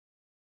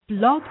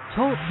Blog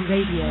Talk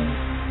Radio.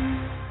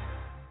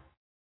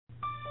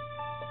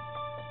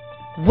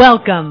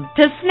 Welcome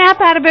to Snap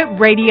Out of It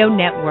Radio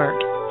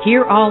Network.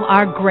 Hear all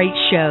our great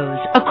shows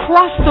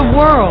across the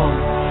world.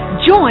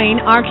 Join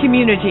our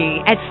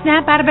community at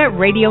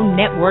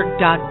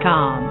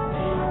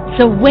snapoutofitradio.network.com.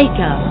 So wake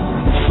up,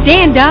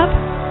 stand up,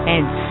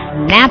 and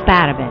snap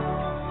out of it.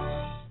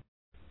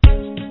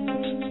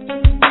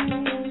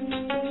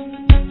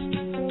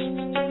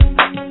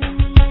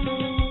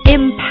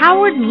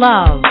 Empowered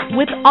Love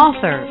with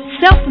author,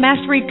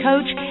 self-mastery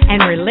coach,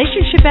 and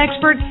relationship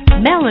expert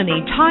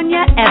Melanie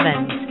Tanya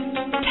Evans.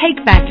 Take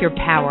back your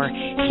power,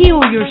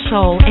 heal your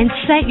soul, and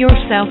set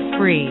yourself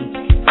free.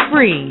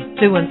 Free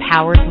through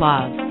Empowered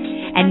Love.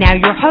 And now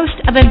your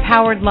host of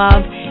Empowered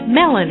Love,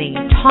 Melanie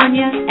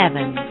Tanya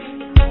Evans.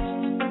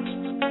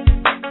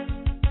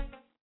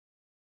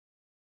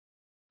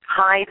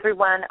 Hi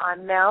everyone,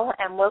 I'm Mel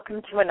and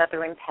welcome to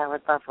another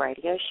Empowered Love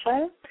radio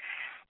show.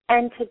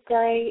 And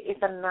today is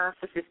a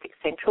Narcissistic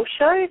Central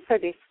show, so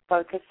this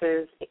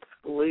focuses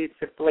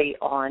exclusively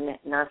on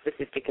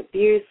narcissistic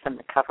abuse and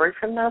recovery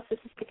from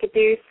narcissistic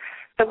abuse.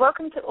 So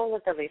welcome to all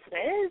of the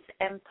listeners,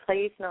 and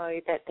please know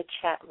that the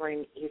chat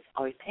room is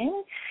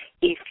open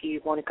if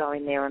you want to go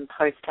in there and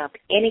post up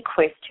any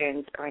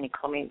questions or any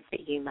comments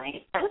that you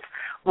may have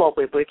while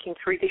we're working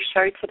through this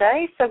show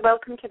today. So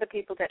welcome to the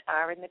people that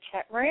are in the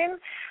chat room,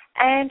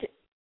 and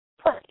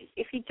please,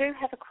 if you do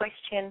have a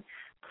question,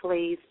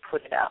 please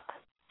put it up.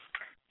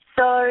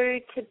 So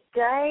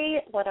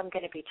today what I'm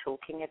going to be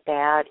talking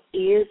about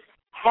is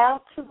how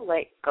to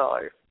let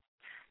go,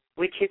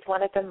 which is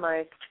one of the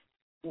most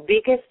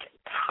biggest,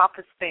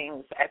 toughest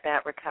things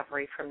about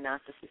recovery from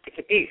narcissistic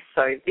abuse.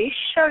 So this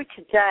show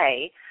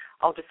today,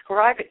 I'll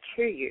describe it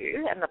to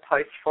you and the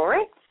post for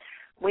it.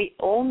 We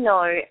all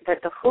know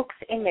that the hooks,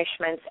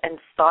 enmeshments, and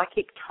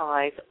psychic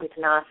ties with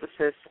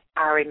narcissists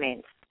are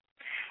immense.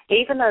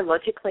 Even though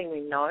logically we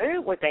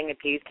know we're being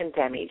abused and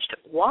damaged,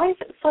 why is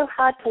it so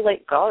hard to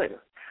let go?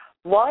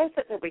 Why is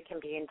it that we can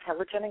be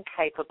intelligent and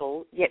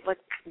capable, yet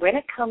when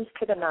it comes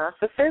to the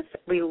narcissist,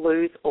 we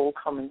lose all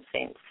common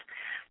sense?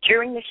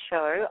 During the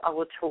show, I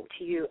will talk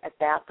to you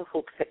about the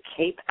hooks that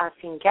keep us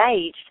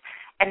engaged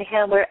and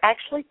how we're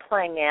actually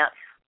playing out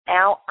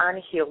our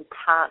unhealed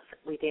parts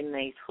within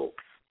these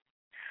hooks.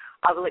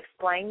 I will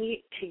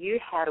explain to you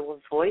how to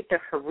avoid the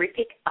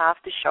horrific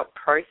aftershock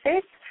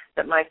process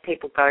that most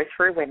people go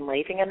through when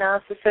leaving a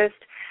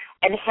narcissist,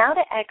 and how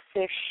to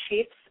access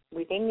shifts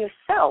within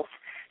yourself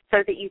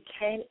so that you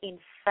can, in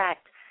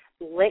fact,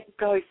 let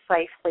go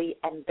safely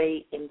and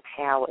be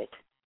empowered.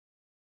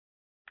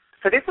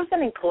 So this was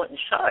an important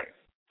show.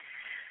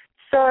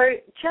 So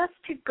just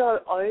to go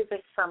over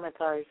some of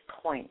those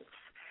points,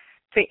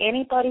 for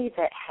anybody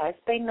that has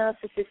been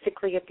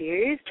narcissistically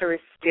abused or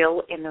is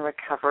still in the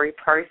recovery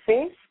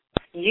process,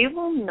 you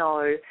will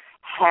know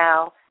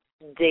how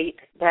deep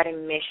that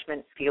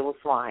enmeshment feels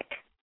like,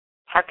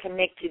 how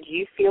connected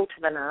you feel to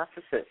the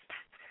narcissist.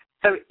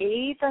 So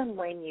even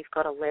when you've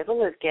got a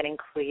level of getting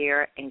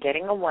clear and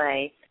getting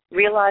away,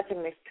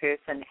 realizing this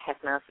person has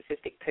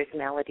narcissistic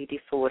personality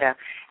disorder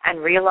and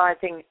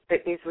realizing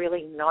that there's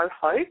really no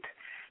hope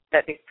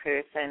that this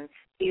person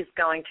is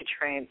going to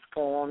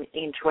transform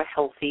into a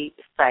healthy,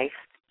 safe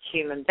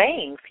human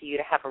being for you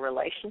to have a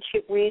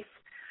relationship with,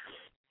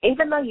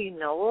 even though you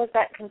know all of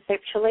that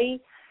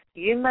conceptually,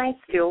 you may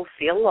still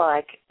feel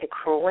like they're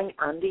crawling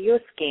under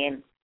your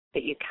skin,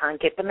 that you can't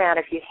get them out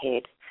of your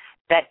head,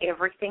 that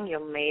everything you're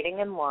meeting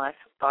in life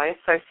by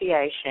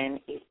association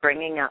is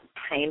bringing up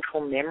painful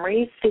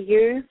memories for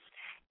you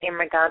in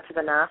regard to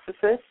the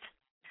narcissist.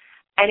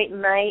 And it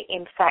may,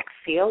 in fact,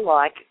 feel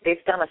like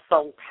they've done a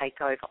soul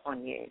takeover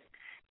on you.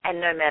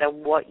 And no matter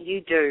what you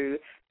do,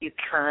 you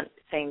can't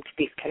seem to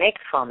disconnect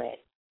from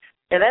it.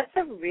 Now, that's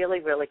a really,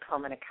 really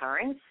common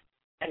occurrence.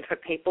 And for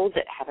people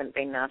that haven't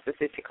been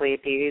narcissistically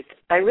abused,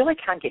 they really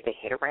can't get their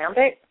head around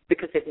it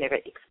because they've never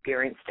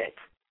experienced it.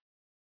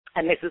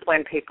 And this is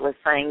when people are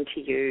saying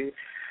to you,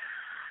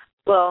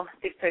 well,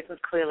 this person's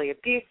clearly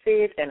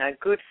abusive, they're no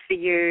good for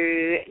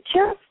you.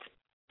 Just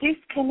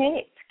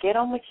disconnect. Get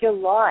on with your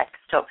life.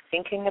 Stop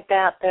thinking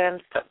about them.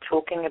 Stop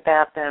talking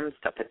about them.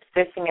 Stop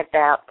obsessing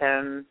about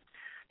them.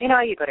 You know,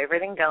 you've got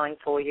everything going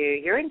for you.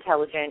 You're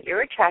intelligent.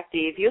 You're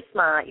attractive. You're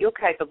smart. You're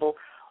capable.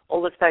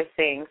 All of those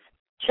things.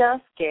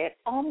 Just get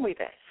on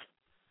with it.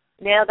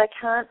 Now, they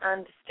can't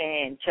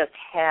understand just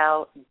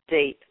how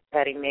deep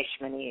that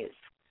enmeshment is,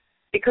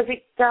 because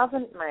it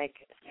doesn't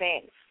make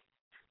sense.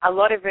 A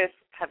lot of us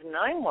have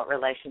known what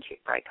relationship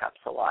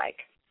breakups are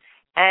like.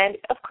 And,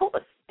 of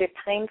course, they're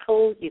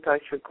painful. You go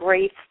through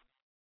grief.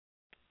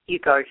 You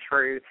go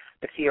through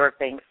the fear of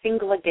being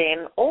single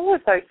again, all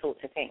of those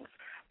sorts of things.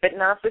 But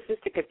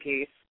narcissistic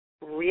abuse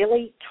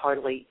really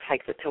totally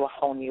takes it to a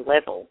whole new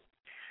level.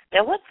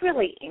 Now, what's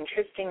really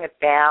interesting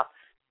about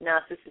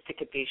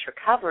narcissistic abuse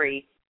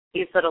recovery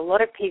is that a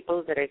lot of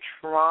people that are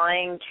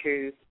trying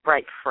to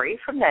break free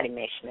from that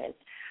enmeshment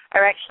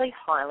are actually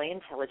highly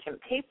intelligent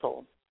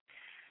people.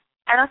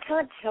 And I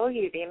can't tell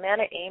you the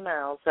amount of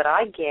emails that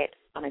I get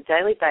on a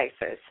daily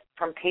basis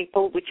from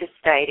people which are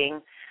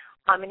stating,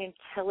 I'm an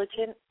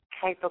intelligent,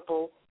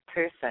 capable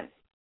person.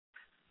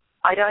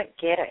 I don't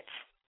get it.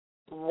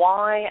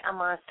 Why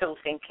am I still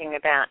thinking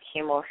about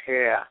him or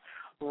her?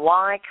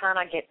 Why can't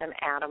I get them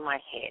out of my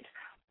head?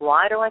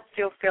 Why do I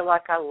still feel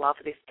like I love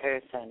this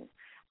person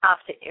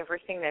after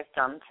everything they've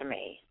done to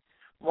me?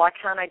 Why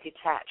can't I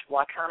detach?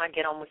 Why can't I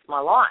get on with my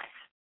life?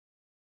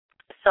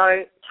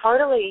 So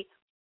totally,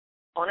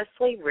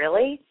 honestly,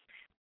 really,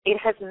 it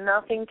has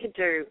nothing to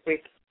do with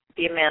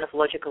the amount of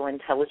logical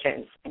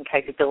intelligence and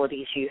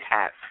capabilities you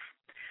have,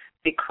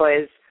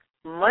 because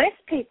most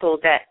people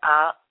that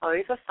are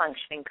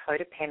over-functioning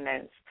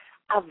codependents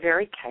are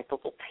very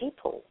capable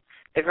people.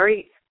 They're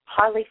very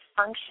highly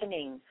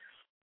functioning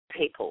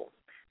people.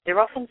 They're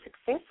often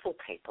successful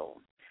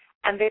people.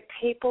 And they're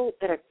people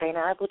that have been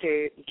able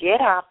to get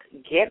up,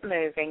 get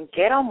moving,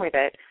 get on with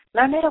it,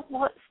 no matter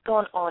what's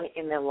gone on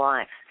in their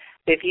life.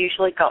 They've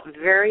usually got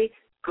very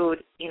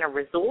good inner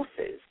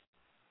resources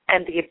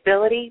and the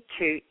ability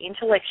to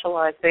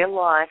intellectualize their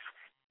life,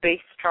 be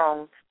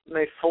strong,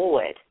 move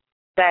forward.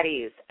 That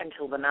is,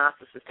 until the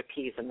narcissist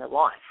appears in their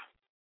life.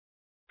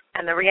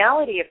 And the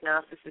reality of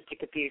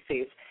narcissistic abuse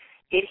is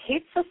it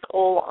hits us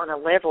all on a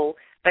level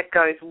that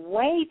goes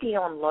way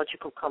beyond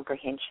logical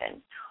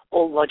comprehension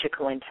or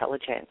logical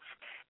intelligence.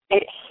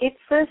 It hits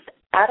us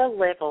at a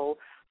level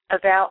of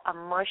our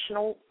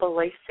emotional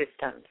belief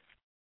systems.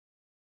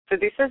 So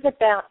this is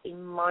about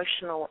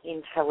emotional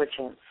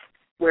intelligence,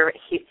 where it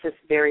hits us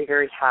very,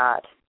 very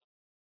hard.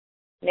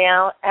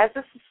 Now, as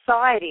a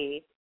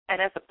society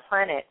and as a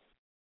planet,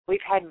 we've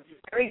had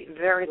very,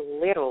 very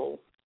little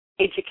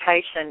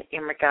education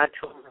in regard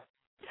to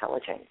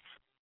intelligence.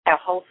 Our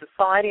whole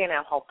society and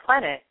our whole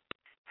planet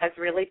has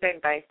really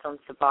been based on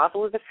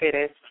survival of the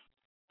fittest,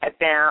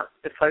 about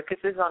the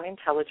focuses on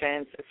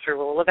intelligence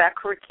through all of our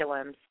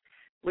curriculums.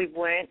 We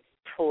weren't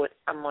taught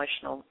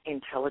emotional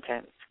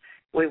intelligence.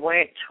 We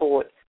weren't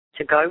taught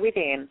to go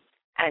within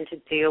and to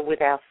deal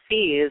with our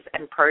fears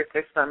and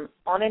process them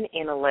on an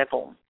inner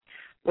level.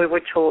 We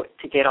were taught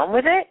to get on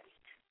with it,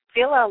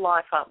 fill our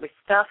life up with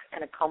stuff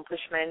and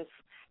accomplishments,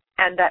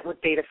 and that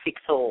would be the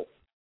fix-all.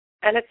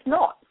 And it's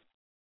not.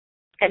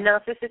 And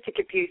narcissistic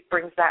abuse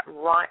brings that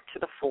right to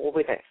the fore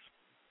with us.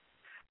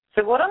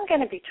 So what I'm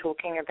going to be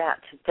talking about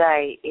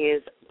today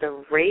is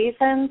the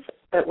reasons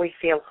that we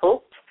feel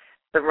hooked,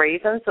 the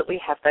reasons that we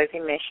have those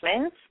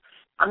enmeshments.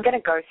 I'm going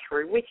to go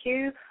through with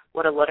you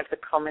what a lot of the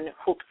common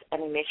hooks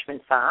and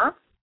enmeshments are.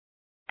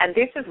 And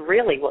this is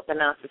really what the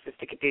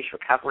Narcissistic Abuse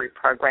Recovery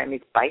Program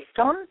is based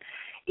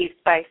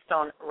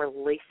on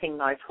releasing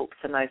those hooks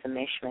and those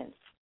enmeshments.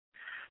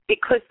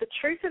 Because the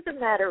truth of the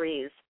matter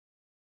is,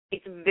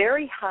 it's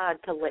very hard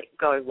to let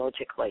go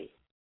logically.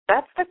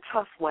 That's the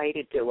tough way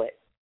to do it.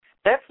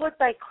 That's what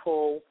they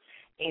call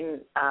in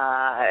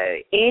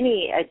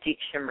any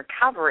addiction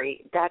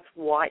recovery, that's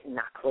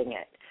white-knuckling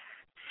it.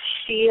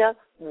 Sheer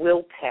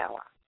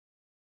willpower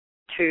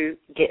to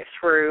get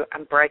through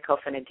and break off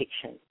an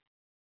addiction.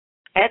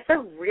 That's a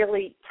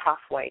really tough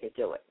way to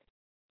do it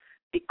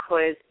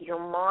because your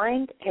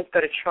mind has got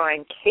to try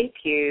and keep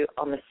you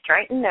on the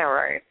straight and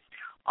narrow,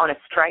 on a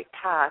straight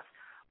path,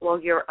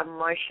 while your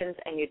emotions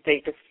and your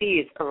deepest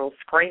fears are all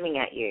screaming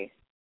at you.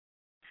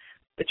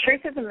 The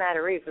truth of the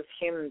matter is, as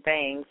human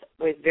beings,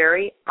 we're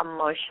very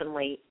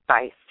emotionally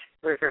based.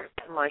 We're very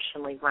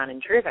emotionally run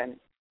and driven.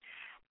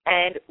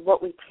 And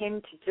what we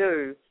tend to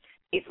do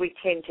is we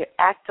tend to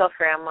act off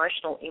our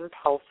emotional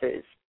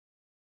impulses.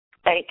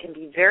 And it can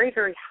be very,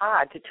 very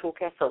hard to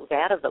talk ourselves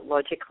out of it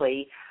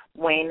logically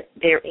when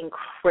they're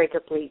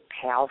incredibly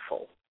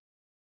powerful.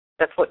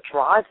 That's what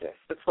drives us.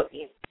 That's what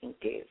the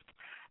instinct is.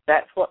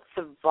 That's what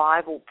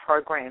survival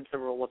programs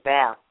are all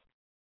about.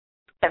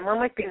 And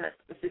when we've been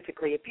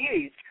specifically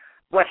abused,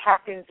 what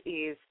happens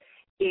is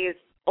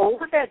all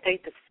of our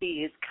deepest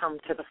fears come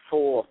to the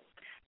fore,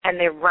 and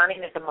they're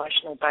running as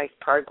emotional-based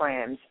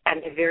programs,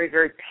 and they're very,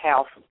 very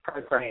powerful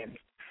programs.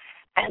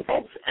 And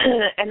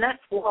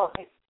that's why,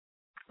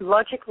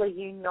 logically,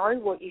 you know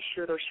what you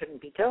should or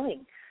shouldn't be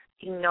doing.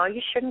 You know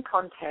you shouldn't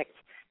contact.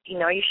 You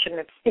know you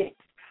shouldn't upset.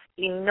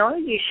 You know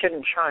you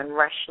shouldn't try and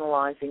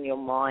rationalize in your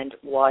mind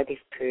why this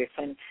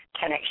person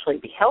can actually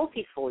be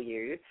healthy for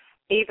you,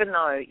 even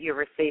though you're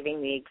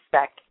receiving the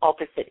exact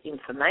opposite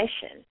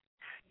information.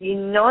 You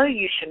know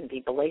you shouldn't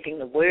be believing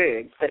the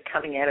words that are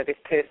coming out of this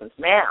person's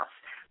mouth,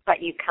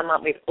 but you come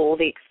up with all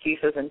the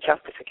excuses and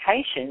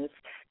justifications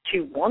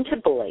to want to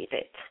believe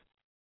it.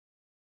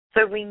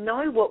 So we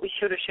know what we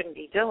should or shouldn't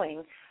be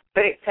doing,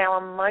 but it's our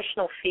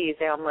emotional fears,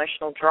 our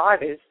emotional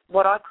drivers,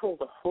 what I call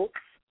the hooks,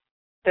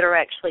 that are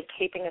actually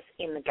keeping us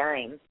in the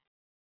game.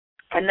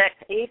 And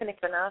that's even if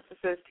the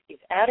narcissist is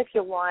out of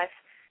your life,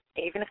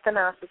 even if the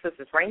narcissist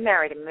is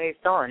remarried and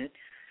moved on,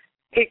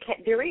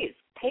 there is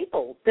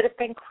people that have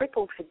been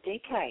crippled for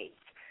decades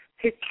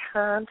who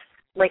can't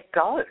let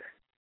go.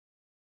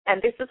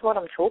 And this is what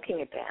I'm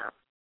talking about.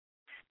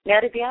 Now,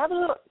 to be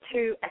able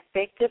to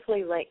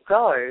effectively let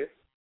go,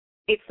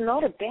 it's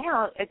not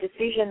about a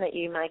decision that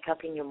you make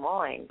up in your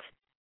mind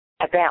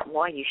about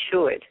why you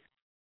should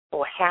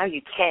or how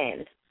you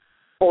can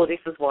or this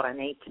is what I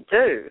need to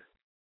do.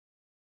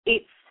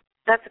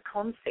 that's a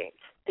concept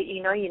that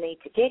you know you need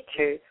to get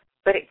to,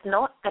 but it's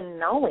not a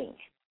knowing.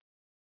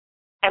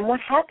 And what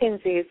happens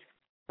is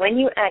when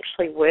you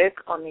actually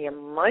work on the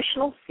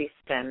emotional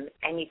system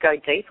and you go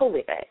deeper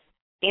with it,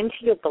 into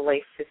your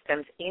belief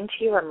systems, into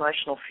your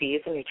emotional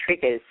fears and your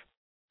triggers,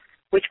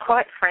 which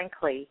quite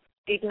frankly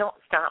did not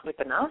start with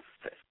the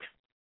narcissist.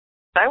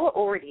 They were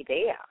already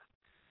there.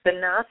 The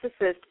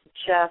narcissist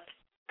just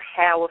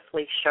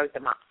powerfully showed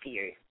them up for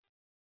you.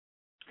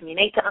 And you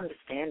need to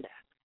understand that.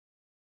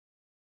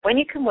 When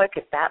you can work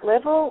at that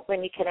level,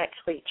 when you can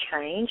actually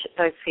change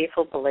those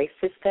fearful belief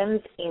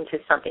systems into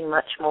something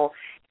much more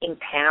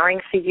empowering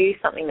for you,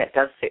 something that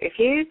does serve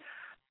you,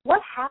 what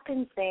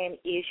happens then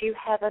is you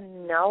have a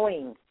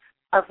knowing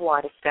of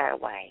why to stay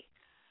away.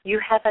 You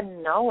have a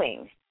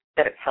knowing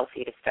that it's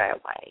healthy to stay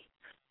away.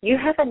 You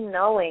have a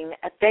knowing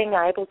of being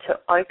able to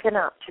open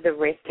up to the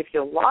rest of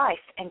your life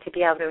and to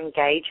be able to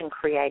engage and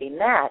create in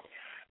that,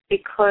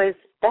 because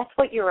that's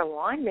what your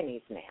alignment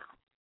is now.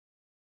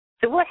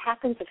 So what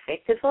happens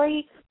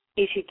effectively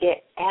is you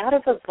get out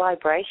of a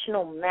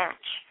vibrational match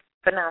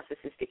for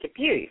narcissistic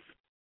abuse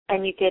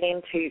and you get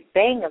into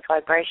being a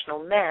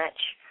vibrational match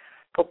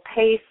for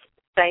peace,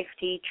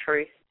 safety,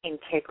 truth,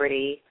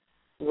 integrity,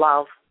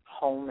 love,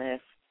 wholeness,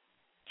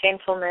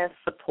 gentleness,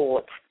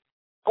 support,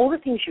 all the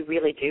things you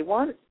really do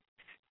want.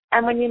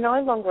 And when you're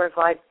no longer a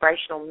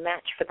vibrational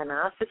match for the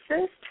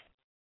narcissist,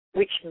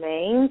 which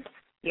means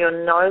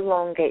you're no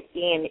longer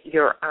in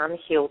your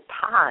unhealed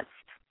parts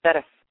that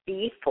are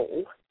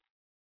fearful,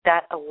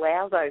 that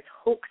allow those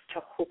hooks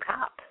to hook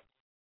up.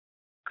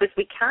 Because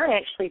we can't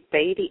actually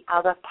be the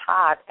other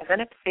part of an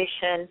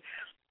obsession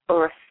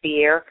or a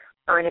fear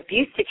or an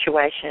abuse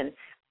situation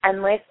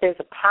unless there's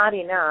a part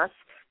in us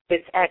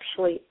that's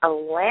actually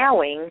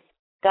allowing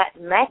that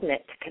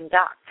magnet to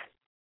conduct.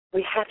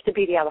 We have to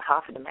be the other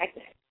half of the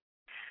magnet.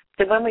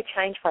 So when we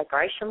change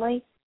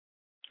vibrationally,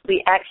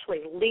 we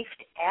actually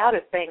lift out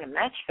of being a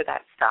match for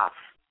that stuff.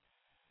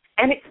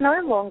 And it's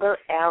no longer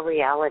our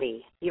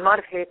reality. You might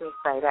have heard me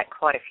say that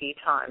quite a few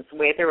times,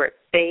 whether it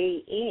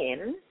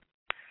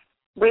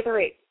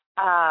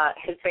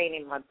has been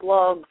in my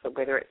blogs or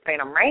whether it's been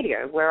on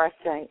radio, where I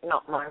say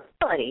not my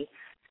reality.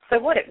 So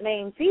what it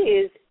means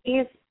is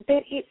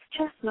that it's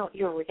just not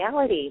your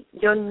reality.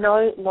 You're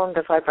no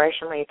longer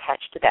vibrationally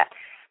attached to that.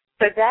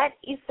 So that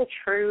is the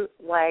true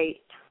way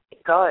to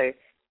go.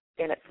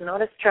 Then it's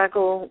not a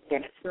struggle.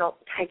 Then it's not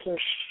taking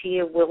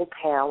sheer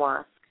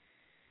willpower.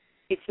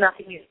 It's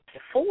nothing you have to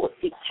force.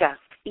 It just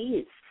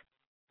is.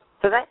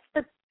 So that's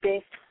the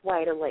best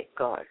way to let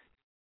go.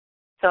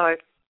 So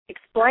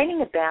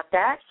explaining about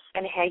that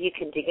and how you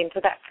can dig into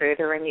that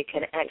further and you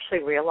can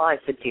actually realize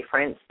the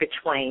difference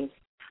between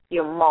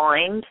your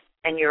mind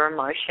and your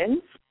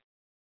emotions,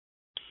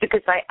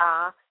 because they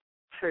are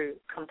two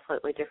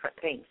completely different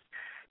things.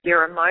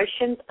 Your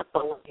emotions are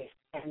beliefs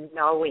and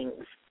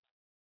knowings.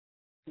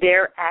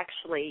 They're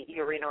actually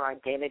your inner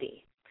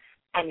identity.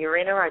 And your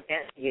inner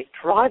identity is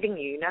driving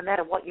you no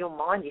matter what your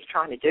mind is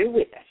trying to do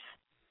with it.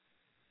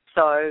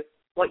 So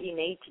what you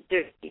need to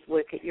do is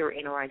work at your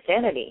inner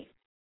identity.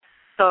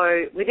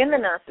 So within the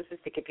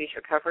Narcissistic Abuse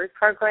Recovery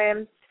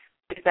Program,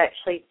 there's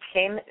actually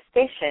 10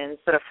 sessions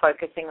that are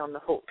focusing on the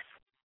hooks,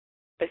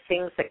 the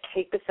things that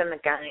keep us in the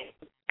game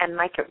and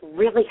make it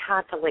really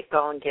hard to let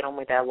go and get on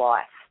with our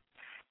life.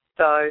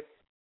 So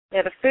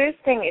now the first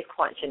thing is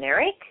quite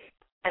generic,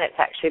 and it's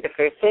actually the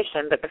first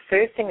session, but the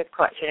first thing is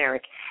quite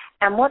generic.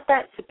 And what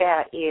that's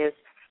about is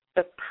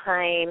the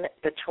pain,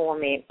 the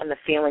torment, and the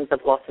feelings of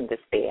loss and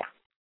despair.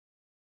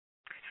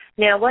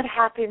 Now, what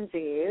happens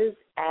is,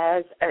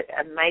 as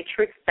a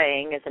matrix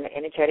being, as an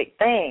energetic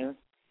being,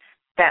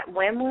 that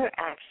when we're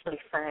actually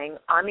saying,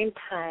 I'm in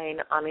pain,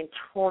 I'm in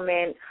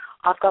torment,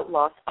 I've got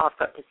loss, I've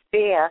got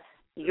despair,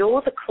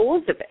 you're the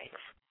cause of it.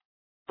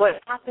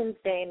 What happens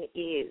then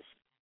is,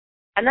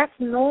 and that's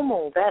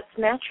normal, that's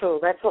natural,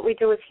 that's what we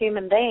do as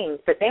human beings,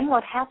 but then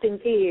what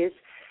happens is,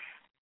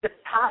 the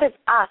part of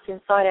us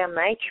inside our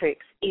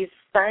matrix is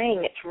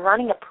saying, it's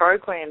running a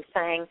program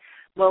saying,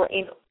 well,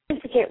 in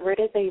order to get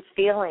rid of these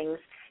feelings,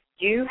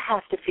 you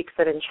have to fix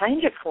it and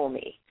change it for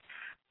me.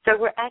 So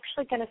we're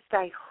actually going to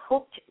stay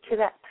hooked to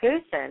that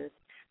person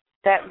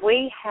that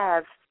we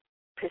have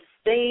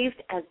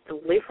perceived as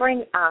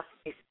delivering us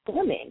this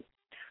torment.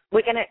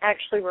 We're going to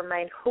actually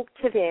remain hooked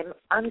to them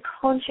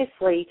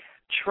unconsciously,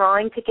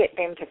 trying to get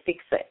them to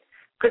fix it.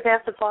 Because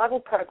our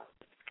survival program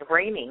is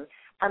screaming,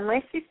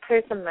 unless this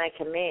person make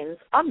amends,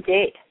 I'm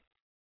dead.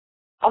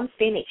 I'm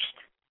finished.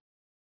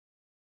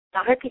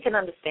 I hope you can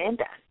understand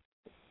that.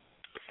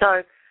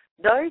 So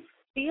those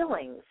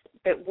feelings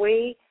that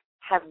we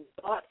have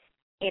got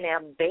in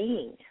our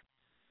being,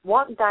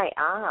 what they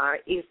are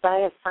is they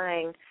are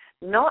saying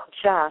not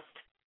just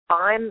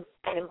I'm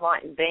an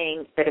enlightened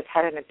being that has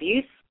had an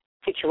abuse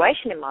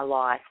situation in my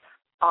life,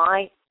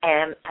 I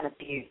am an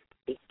abuse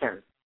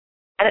victim.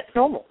 And it's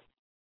normal.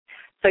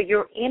 So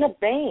your inner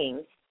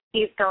being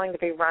is going to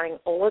be running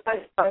all of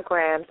those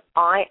programs.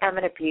 I am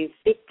an abuse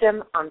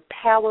victim. I'm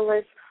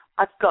powerless.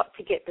 I've got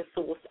to get the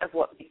source of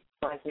what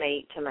victimized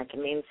me to make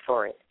amends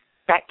for it.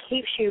 That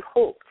keeps you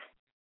hooked.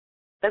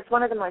 That's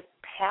one of the most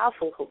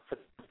powerful hooks of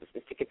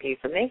narcissistic abuse,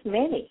 and there's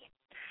many.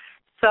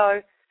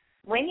 So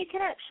when you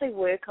can actually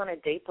work on a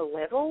deeper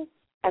level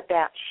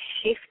about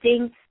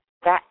shifting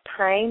that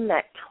pain,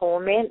 that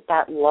torment,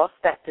 that loss,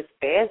 that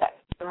despair, that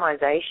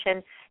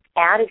victimization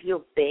out of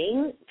your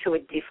being to a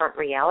different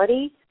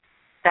reality,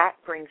 that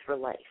brings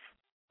relief.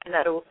 And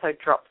that also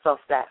drops off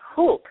that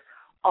hook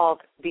of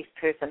this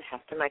person has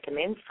to make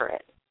amends for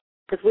it.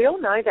 Because we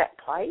all know that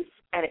place,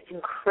 and it's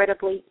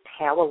incredibly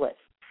powerless.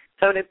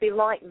 So it would be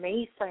like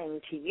me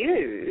saying to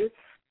you,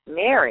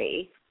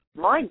 Mary,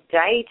 my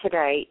day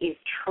today is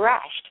trashed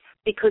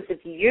because of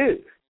you.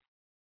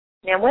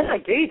 Now, when I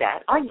do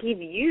that, I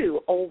give you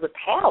all the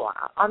power.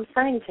 I'm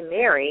saying to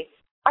Mary,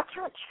 I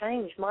can't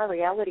change my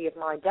reality of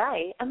my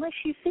day unless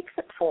you fix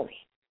it for me.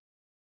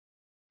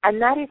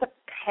 And that is a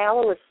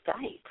powerless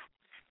state.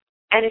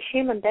 And as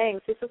human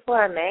beings, this is what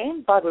I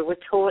mean by we were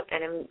taught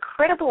an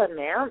incredible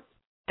amount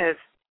of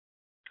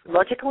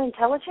logical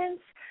intelligence,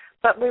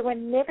 but we were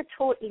never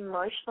taught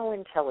emotional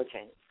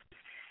intelligence.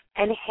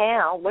 And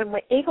how,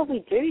 whenever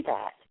we do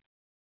that,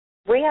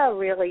 we are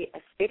really a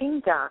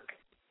sitting duck,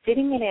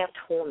 sitting in our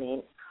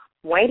torment,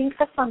 waiting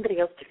for somebody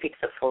else to fix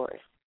it for us.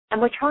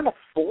 And we're trying to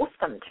force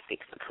them to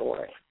fix it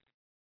for us.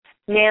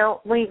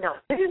 Now, we know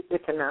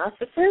with a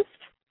narcissist,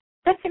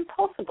 that's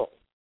impossible.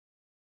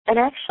 And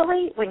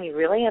actually, when you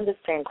really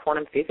understand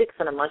quantum physics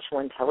and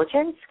emotional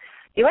intelligence,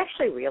 you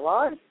actually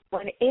realize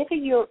whenever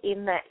you're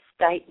in that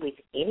state with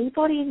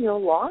anybody in your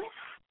life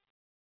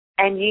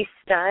and you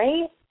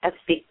stay as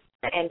victim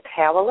and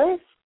powerless,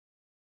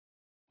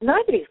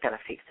 nobody's going to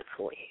fix it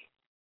for you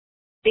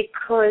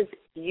because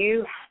you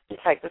have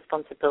to take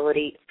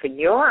responsibility for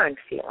your own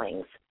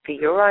feelings, for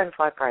your own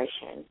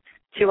vibration,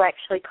 to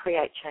actually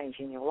create change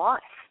in your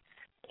life.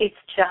 It's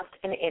just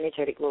an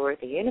energetic law of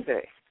the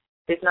universe.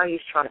 There's no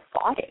use trying to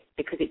fight it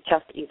because it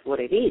just is what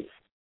it is.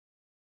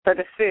 So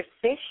the first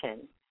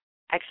session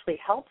actually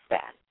helps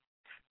that.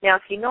 Now,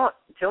 if you're not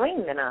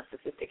doing the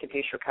Narcissistic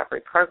Abuse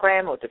Recovery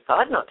Program or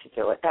decide not to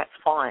do it, that's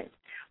fine.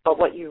 But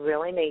what you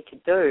really need to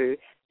do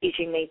is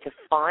you need to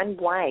find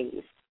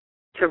ways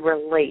to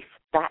release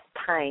that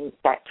pain,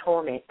 that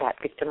torment, that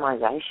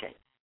victimization.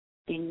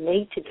 You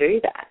need to do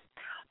that.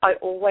 I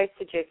always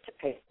suggest to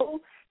people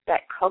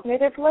that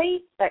cognitively,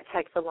 that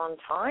takes a long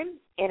time.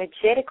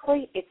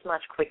 Energetically, it's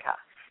much quicker.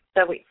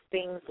 So it's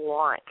things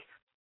like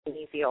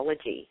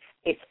kinesiology.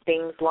 It's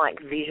things like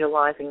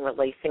visualizing,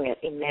 releasing it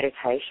in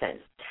meditation.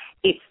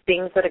 It's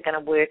things that are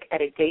going to work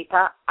at a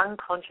deeper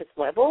unconscious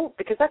level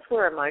because that's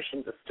where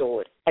emotions are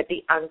stored, at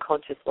the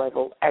unconscious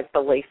level as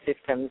belief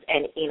systems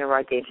and inner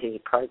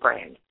identity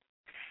programs.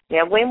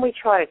 Now, when we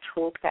try to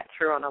talk that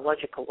through on a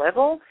logical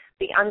level,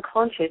 the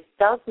unconscious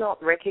does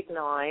not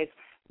recognize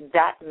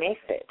that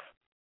method.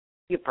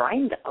 Your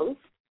brain does,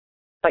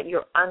 but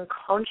your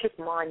unconscious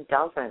mind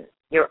doesn't.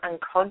 Your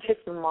unconscious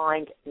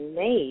mind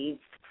needs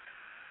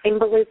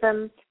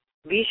symbolism,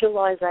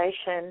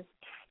 visualization.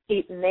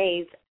 It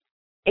needs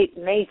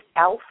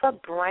alpha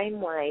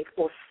brainwave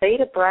or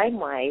theta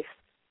brainwave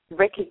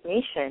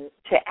recognition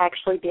to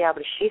actually be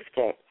able to shift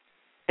it.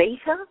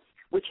 Beta,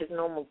 which is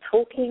normal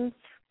talking,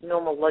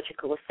 normal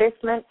logical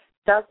assessment,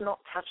 does not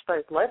touch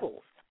those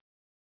levels.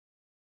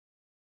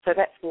 So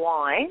that's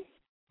why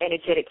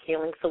energetic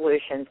healing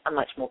solutions are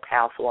much more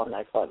powerful on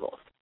those levels,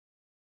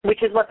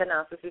 which is what the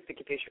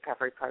Narcissistic Abuse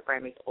Recovery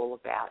Program is all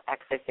about,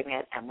 accessing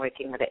it and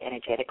working with it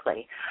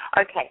energetically.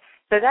 Okay,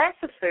 so that's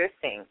the first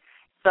thing.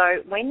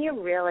 So when you're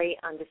really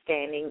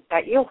understanding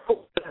that you're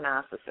hooked with a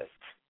narcissist,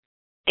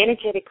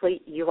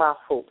 energetically you are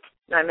hooked.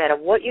 No matter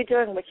what you're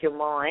doing with your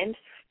mind,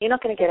 you're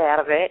not going to get out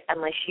of it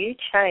unless you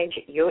change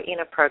your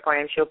inner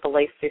programs, your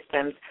belief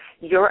systems,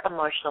 your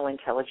emotional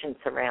intelligence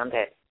around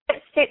it.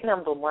 Step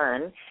number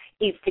one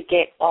is to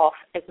get off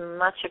as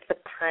much of the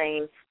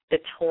pain, the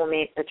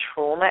torment, the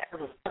trauma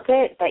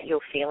that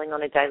you're feeling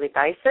on a daily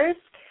basis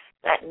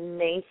that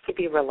needs to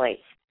be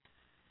released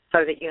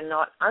so that you're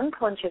not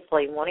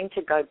unconsciously wanting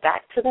to go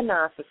back to the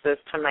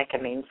narcissist to make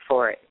amends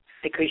for it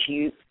because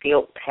you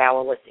feel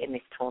powerless in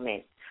this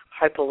torment.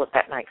 Hope all of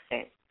that makes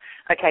sense.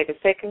 Okay, the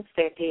second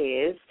step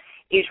is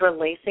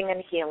releasing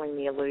and healing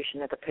the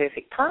illusion of the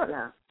perfect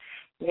partner.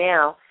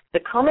 Now, the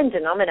common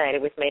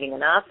denominator with meeting a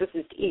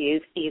narcissist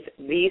is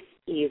this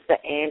is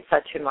the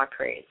answer to my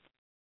prayers.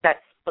 That's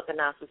what the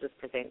narcissist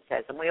presents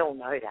as, and we all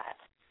know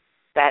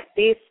that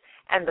this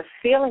and the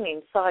feeling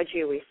inside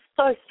you is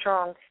so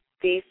strong,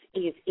 this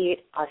is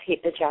it, I've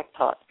hit the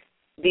jackpot.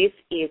 This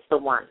is the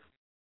one.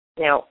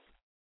 Now,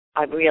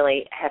 I've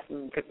hardly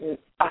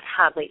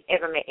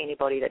ever met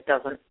anybody that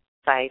doesn't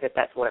say that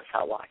that's what it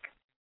felt like.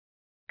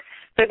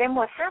 So then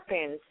what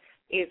happens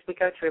is we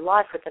go through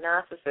life with the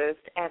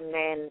narcissist and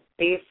then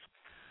this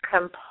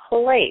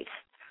complete,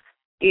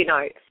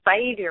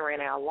 savior in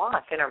our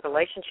life, in our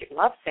relationship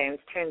love sense,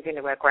 turns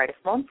into our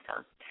greatest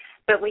monster.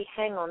 But we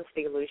hang on to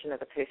the illusion of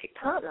the perfect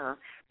partner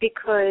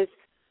because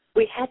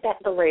we had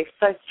that belief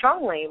so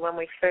strongly when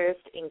we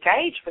first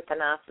engaged with the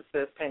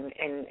narcissist and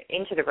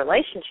into the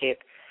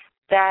relationship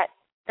that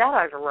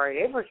overrode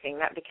everything.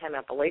 That became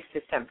our belief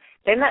system.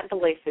 Then that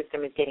belief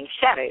system is getting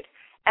shattered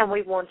and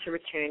we want to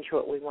return to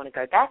it. We want to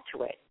go back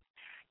to it.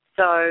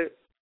 So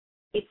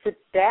it's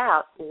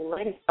about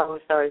letting go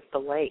of those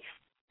beliefs,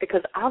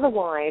 because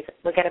otherwise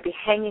we're going to be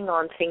hanging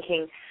on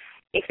thinking,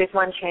 if there's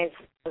one chance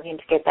for him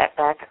to get that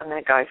back, I'm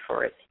going to go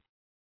for it.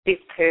 This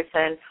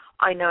person,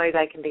 I know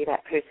they can be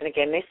that person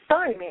again. There's so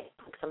many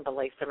hooks and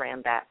beliefs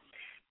around that.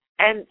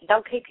 And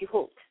they'll keep you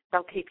hooked.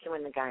 They'll keep you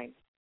in the game.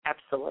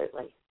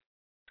 Absolutely.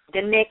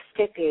 The next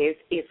step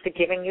is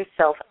forgiving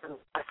yourself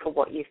for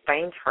what you've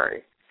been through.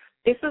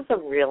 This is a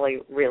really,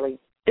 really,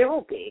 they're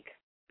all big.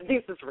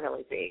 This is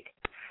really big.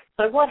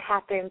 So what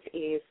happens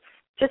is,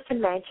 just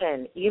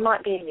imagine you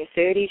might be in your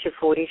 30s, your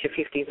 40s, your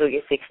 50s, or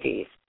your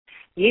 60s.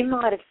 You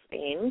might have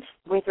spent,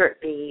 whether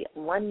it be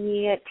 1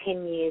 year,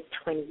 10 years,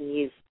 20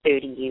 years,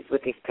 30 years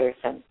with this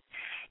person.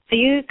 So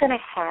you're going to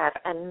have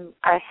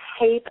a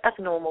heap of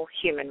normal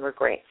human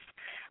regrets.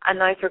 And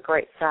those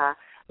regrets are,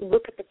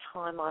 look at the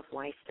time I've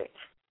wasted.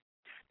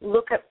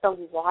 Look at the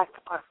life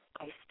I've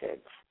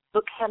wasted.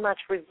 Look how much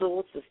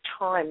resources,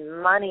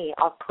 time, money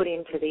I've put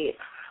into this.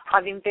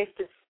 I've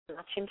invested so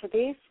much into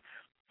this.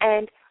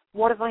 And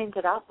what have I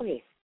ended up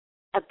with?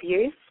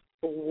 Abuse,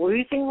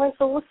 losing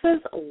resources,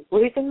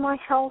 losing my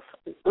health,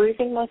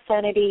 losing my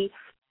sanity,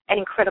 an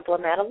incredible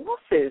amount of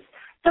losses.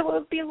 So it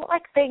would be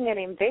like being an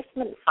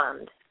investment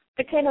fund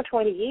for 10 or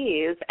 20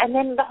 years, and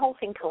then the whole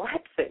thing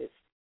collapses.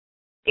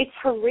 It's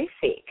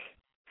horrific.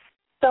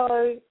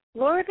 So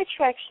law of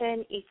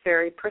attraction is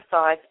very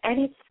precise,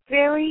 and it's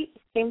very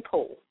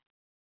simple.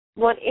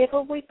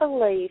 Whatever we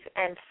believe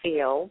and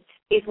feel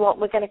is what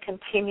we're going to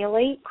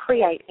continually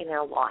create in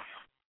our life.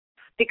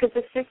 Because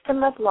the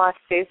system of life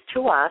says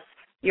to us,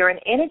 you're an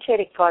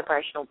energetic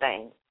vibrational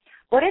being.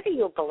 Whatever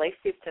your belief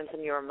systems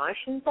and your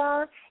emotions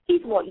are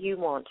is what you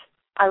want.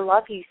 I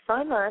love you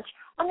so much,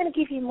 I'm going to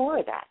give you more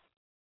of that.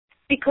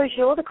 Because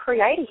you're the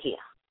creator here.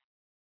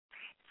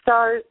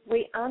 So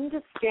we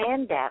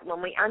understand that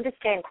when we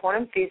understand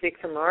quantum physics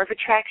and law of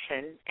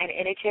attraction and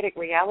energetic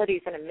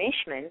realities and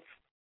enmeshments,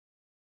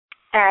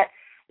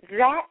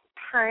 that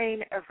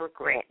pain of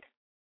regret.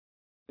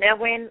 Now,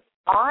 when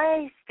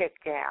I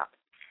stepped out,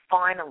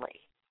 finally,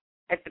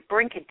 at the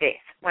brink of death,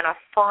 when I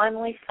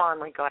finally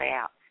got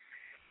out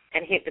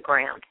and hit the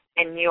ground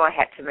and knew I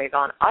had to move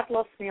on, I'd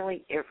lost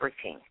nearly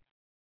everything.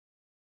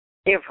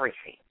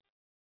 Everything.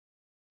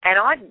 And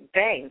I'd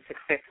been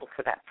successful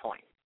to that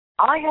point.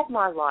 I had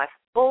my life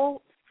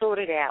all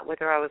sorted out,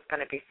 whether I was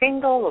going to be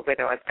single or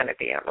whether I was going to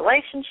be in a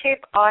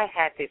relationship. I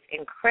had this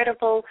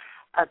incredible,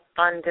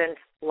 abundant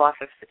life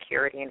of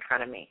security in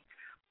front of me.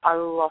 I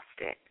lost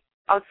it.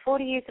 I was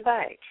 40 years of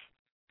age.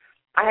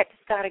 I had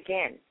to start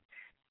again.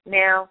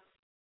 Now,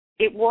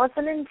 it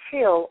wasn't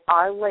until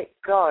I let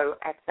go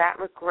at that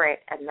regret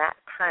and that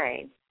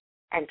pain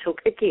and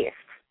took the gift,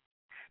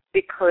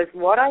 because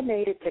what I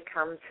needed to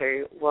come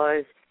to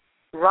was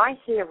right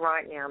here,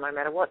 right now, no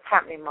matter what's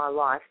happening in my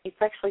life, it's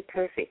actually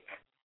perfect.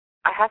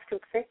 I have to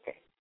accept it.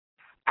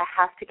 I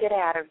have to get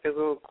out of the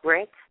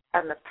regret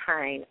and the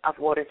pain of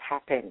what has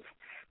happened.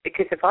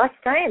 Because if I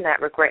stay in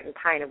that regret and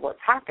pain of what's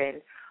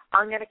happened,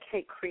 I'm going to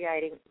keep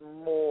creating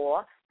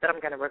more that I'm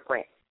going to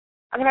regret.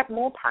 I'm going to have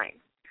more pain.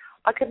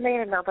 I could meet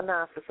another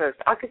narcissist.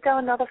 I could go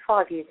another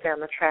 5 years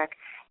down the track,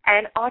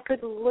 and I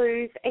could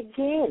lose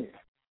again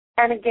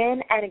and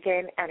again and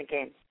again and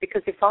again.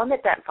 Because if I'm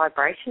at that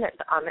vibration,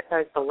 I'm at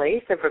those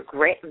beliefs of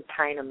regret and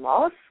pain and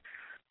loss,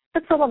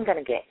 that's all I'm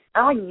going to get.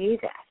 I knew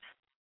that.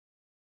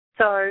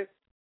 So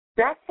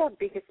that's our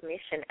biggest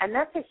mission, and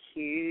that's a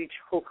huge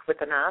hook with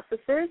the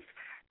narcissist,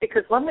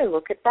 because when we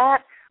look at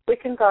that, we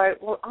can go,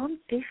 well, I'm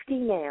 50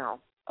 now.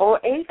 Or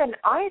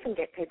I even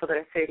get people that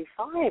are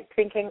 35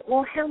 thinking,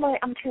 well, how am I?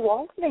 I'm too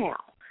old now.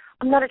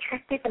 I'm not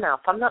attractive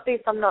enough. I'm not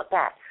this, I'm not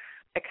that.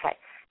 Okay,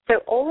 so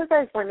all of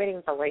those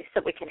limiting beliefs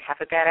that we can have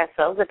about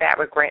ourselves, about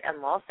regret and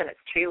loss, and it's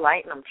too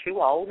late, and I'm too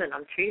old, and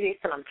I'm too this,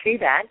 and I'm too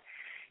that,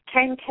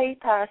 can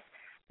keep us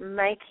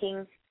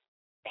making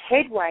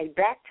headway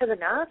back to the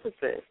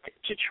narcissist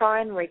to try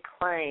and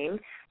reclaim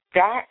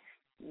that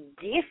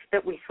gift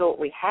that we thought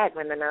we had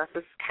when the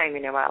narcissist came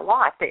into our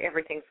life, that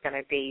everything's going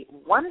to be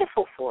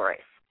wonderful for us.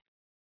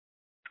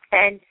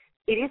 And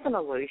it is an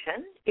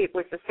illusion. It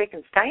was the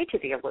second stage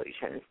of the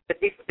illusions. But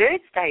this third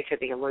stage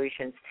of the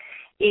illusions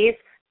is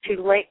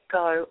to let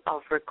go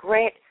of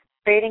regret,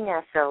 beating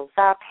ourselves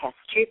up. How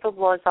stupid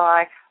was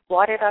I?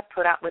 Why did I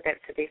put up with it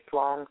for this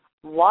long?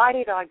 Why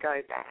did I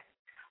go back?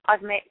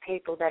 I've met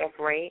people that have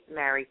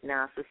remarried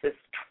narcissists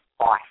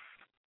twice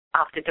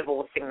after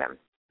divorcing them.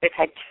 They've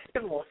had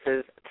 2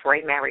 divorces,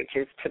 3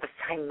 marriages to the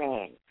same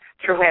man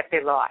throughout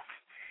their life.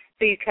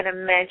 So you can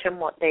imagine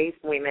what these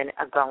women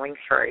are going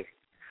through.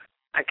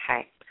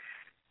 Okay.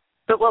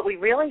 But what we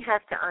really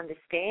have to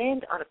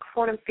understand on a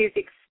quantum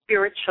physics,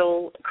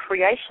 spiritual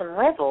creation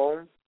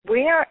level,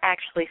 we are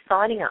actually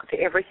signing up to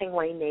everything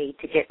we need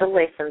to get the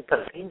lessons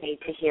that we need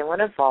to heal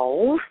and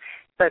evolve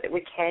so that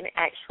we can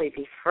actually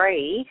be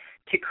free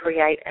to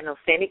create an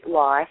authentic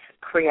life,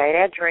 create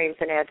our dreams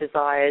and our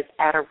desires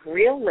at a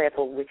real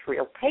level with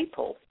real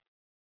people.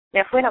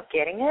 Now, if we're not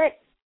getting it,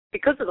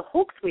 because of the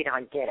hooks, we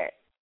don't get it,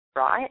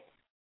 right?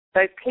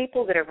 Those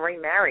people that have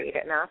remarried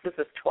a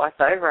narcissist twice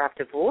over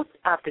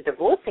after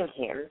divorcing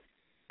him,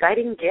 they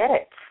didn't get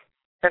it.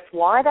 That's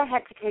why they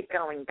had to keep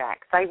going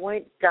back. They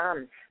weren't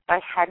done. They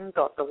hadn't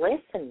got the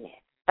lesson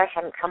yet. They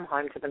hadn't come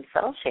home to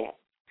themselves yet.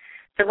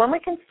 So when we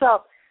can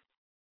stop,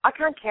 I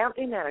can't count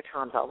the amount of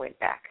times I went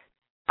back.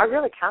 I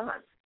really can't.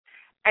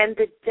 And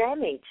the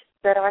damage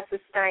that I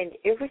sustained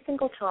every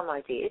single time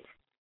I did,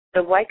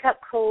 the wake-up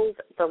calls,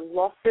 the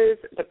losses,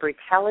 the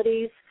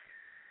brutalities,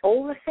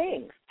 all the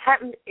things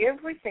happened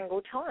every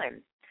single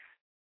time.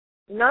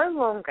 No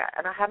longer,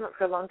 and I haven't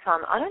for a long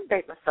time, I don't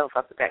beat myself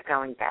up about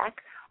going back.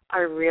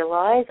 I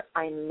realized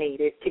I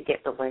needed to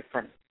get the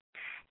lesson.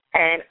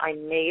 And I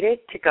needed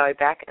to go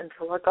back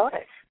until I got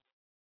it.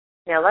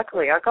 Now,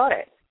 luckily, I got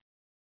it.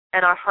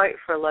 And I hope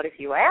for a lot of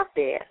you out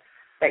there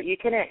that you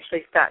can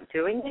actually start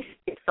doing these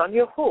steps on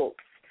your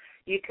hooks.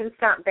 You can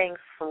start being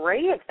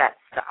free of that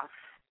stuff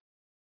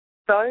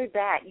so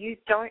that you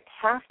don't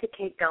have to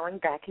keep going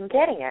back and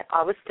getting it.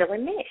 I was still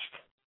enmeshed.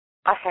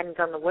 I hadn't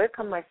done the work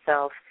on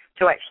myself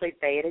to actually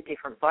be at a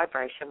different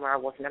vibration where I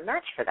wasn't a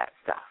match for that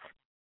stuff.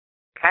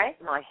 Okay?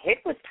 My head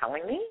was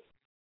telling me.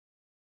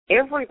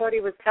 Everybody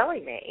was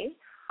telling me.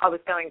 I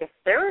was going to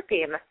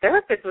therapy and the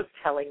therapist was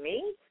telling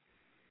me.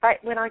 But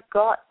when I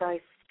got those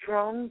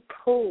strong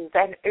pulls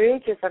and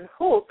urges and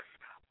hooks,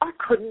 I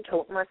couldn't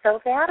talk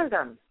myself out of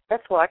them.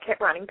 That's why I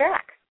kept running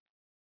back.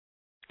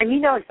 And you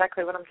know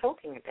exactly what I'm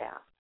talking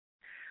about.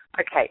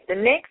 Okay, the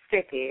next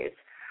step is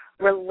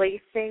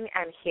releasing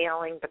and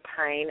healing the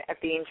pain of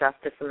the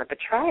injustice and the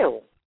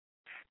betrayal.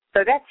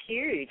 So that's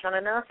huge on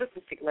a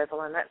narcissistic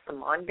level, and that's the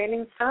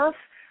mind-bending stuff,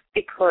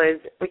 because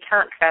we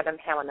can't fathom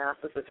how a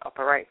narcissist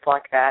operates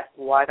like that,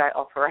 why they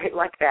operate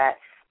like that,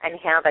 and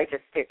how they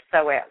just step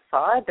so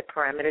outside the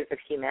parameters of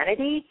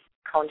humanity,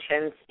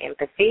 conscience,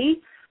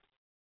 empathy.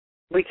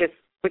 We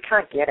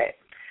can't get it.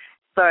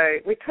 So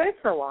we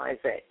personalize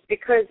it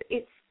because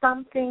it's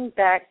something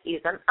that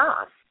isn't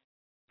us.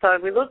 So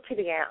we look to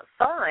the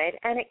outside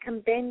and it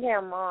can bend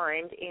our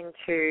mind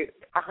into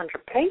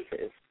 100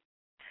 pieces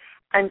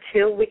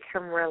until we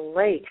can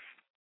release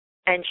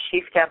and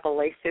shift our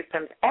belief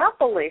systems. Our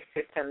belief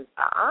systems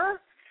are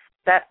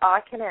that I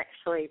can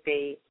actually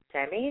be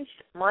damaged,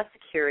 my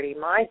security,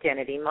 my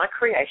identity, my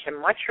creation,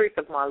 my truth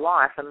of my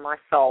life and my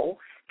soul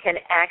can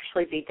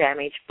actually be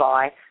damaged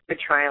by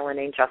betrayal and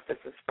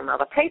injustices from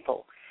other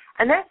people.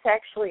 And that's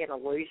actually an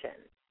illusion.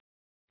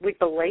 We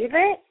believe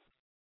it,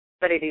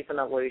 but it is an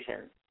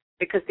illusion.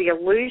 Because the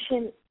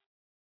illusion,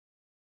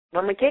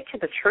 when we get to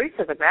the truth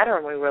of the matter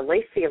and we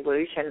release the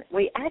illusion,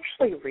 we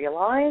actually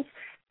realize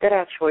that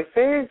our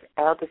choices,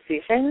 our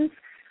decisions,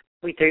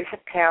 we do have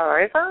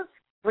power over,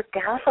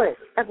 regardless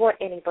of what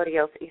anybody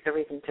else is or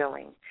isn't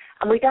doing.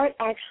 And we don't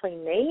actually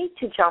need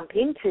to jump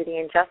into the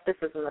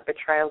injustices and the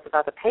betrayals of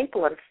other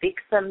people and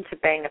fix them to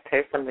being a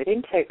person with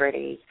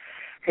integrity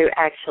who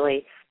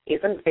actually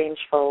isn't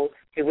vengeful,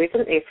 who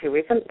isn't this, who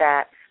isn't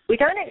that. We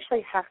don't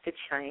actually have to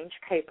change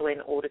people in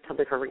order to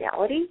live a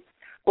reality.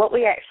 What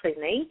we actually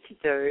need to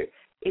do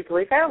is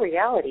live our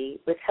reality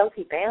with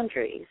healthy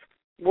boundaries,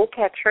 walk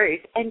our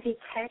truth, and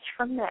detach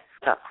from that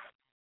stuff.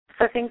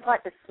 So things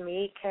like the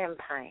smear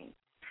campaign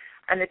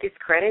and the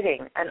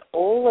discrediting and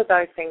all of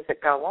those things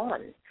that go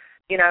on.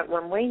 You know,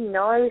 when we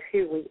know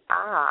who we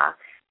are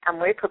and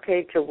we're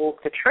prepared to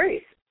walk the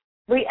truth,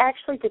 we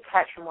actually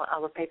detach from what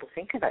other people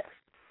think of us.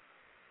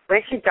 We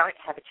actually don't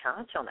have a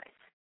charge on it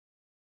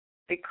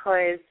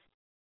because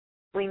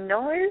we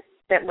know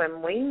that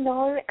when we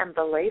know and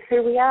believe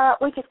who we are,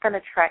 we're just going to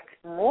attract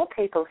more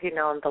people who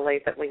know and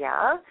believe that we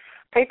are.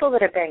 People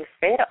that are being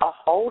fed a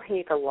whole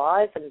heap of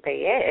lies and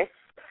BS,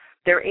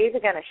 they're either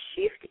going to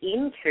shift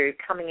into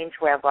coming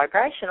into our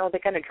vibration or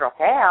they're going to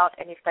drop out.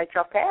 And if they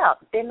drop out,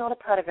 they're not a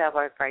part of our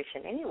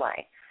vibration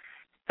anyway.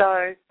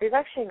 So there's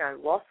actually no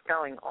loss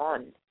going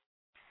on.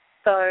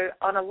 So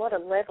on a lot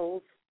of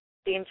levels,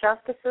 the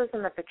injustices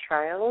and the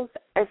betrayals,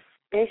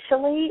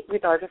 especially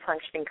with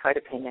overfunctioning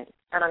codependents,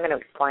 and I'm going to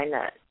explain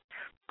that.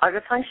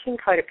 Overfunctioning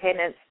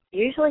codependents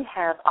usually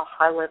have a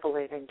high level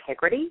of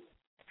integrity,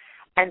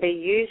 and they're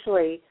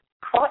usually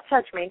quite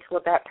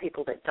judgmental about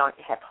people that don't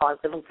have high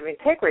levels of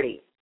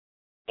integrity.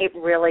 It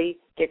really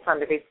gets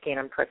under their skin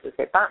and presses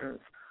their buttons.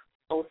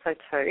 Also,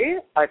 too,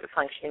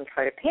 overfunctioning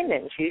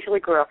codependents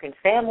usually grew up in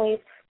families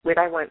where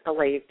they weren't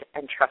believed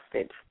and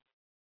trusted,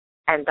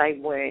 and they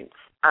weren't.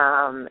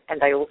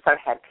 And they also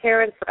had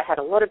parents that had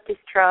a lot of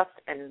distrust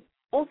and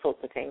all sorts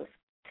of things.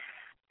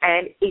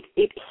 And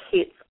it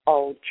hits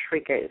old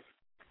triggers.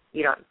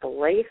 You don't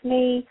believe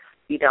me.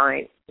 You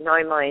don't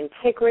know my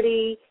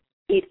integrity.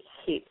 It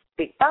hits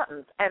big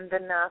buttons. And the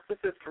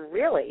narcissist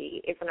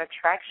really is an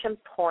attraction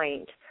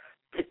point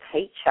to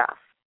teach us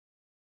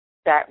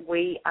that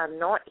we are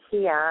not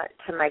here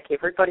to make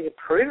everybody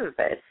approve of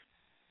us.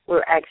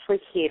 We're actually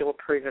here to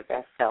approve of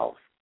ourselves.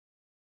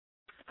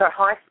 So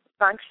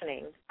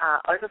high-functioning,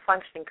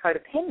 over-functioning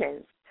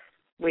codependents,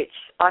 which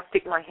I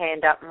stick my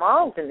hand up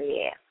miles in the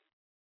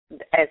air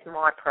as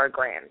my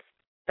programs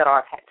that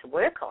I've had to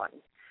work on,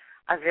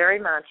 are very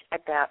much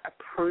about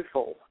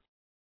approval.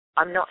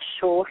 I'm not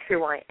sure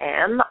who I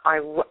am,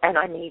 and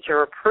I need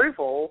your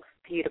approval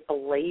for you to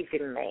believe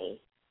in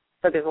me.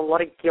 So there's a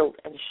lot of guilt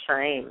and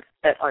shame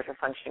that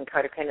overfunctioning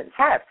codependents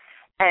have.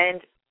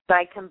 And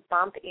they can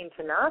bump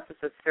into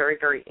narcissists very,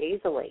 very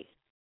easily.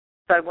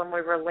 So when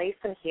we release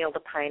and heal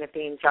the pain of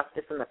the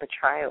injustice and the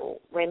betrayal,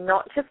 we're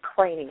not just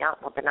cleaning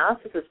up what the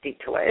narcissist did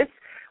to us,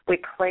 we're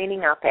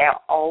cleaning up our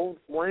old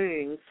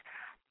wounds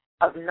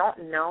of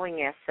not knowing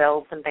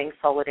ourselves and being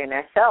solid in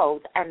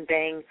ourselves and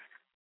being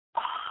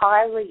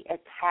highly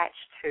attached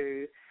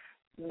to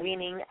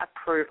winning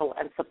approval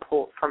and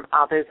support from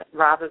others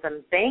rather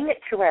than being it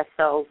to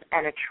ourselves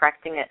and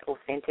attracting it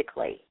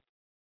authentically.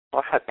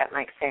 Well, I hope that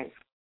makes sense.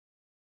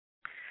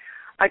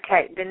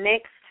 Okay, the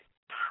next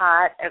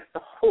part of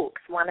the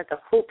hooks, one of the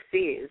hooks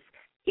is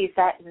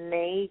that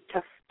need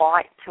to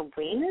fight to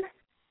win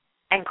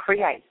and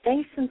create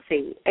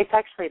decency. It's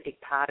actually a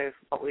big part of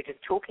what we were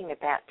just talking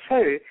about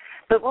too.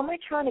 But when we're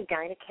trying to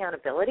gain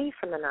accountability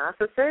from the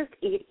narcissist,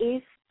 it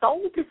is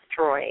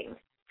soul-destroying.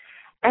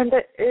 And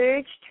the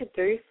urge to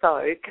do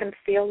so can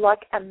feel like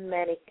a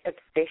manic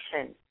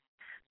obsession.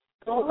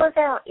 All of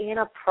our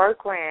inner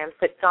programs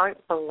that don't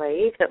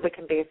believe that we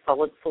can be a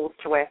solid source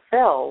to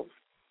ourselves,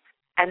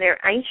 and they're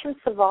ancient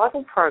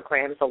survival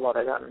programs, a lot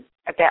of them,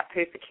 about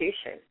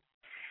persecution.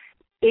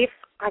 If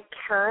I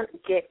can't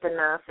get the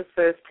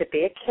narcissist to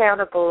be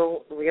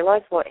accountable,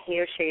 realize what he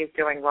or she is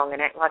doing wrong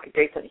and act like a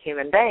decent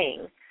human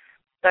being,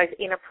 those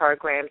inner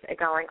programs are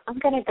going, I'm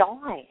going to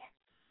die.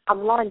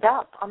 I'm lined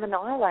up. I'm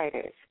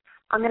annihilated.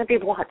 I'm going to be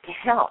wiped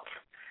out.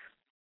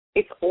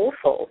 It's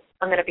awful.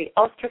 I'm going to be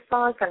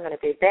ostracized. I'm going to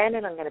be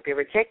abandoned. I'm going to be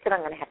rejected. I'm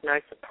going to have no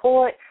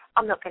support.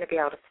 I'm not going to be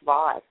able to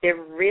survive. They're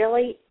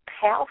really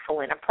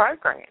powerful in a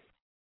program.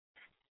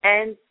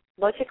 And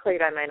logically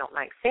they may not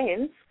make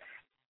sense,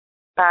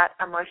 but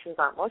emotions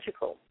aren't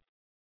logical.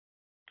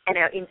 And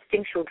our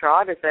instinctual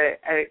drivers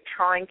are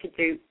trying to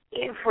do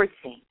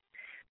everything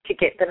to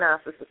get the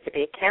narcissist to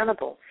be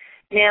accountable.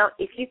 Now,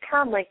 if you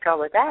can't let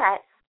go of that,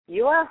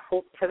 you are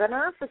hooked to the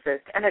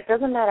narcissist. And it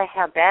doesn't matter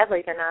how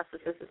badly the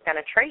narcissist is going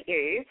to treat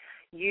you,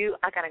 you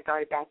are going to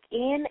go back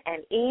in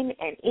and in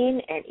and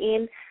in and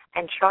in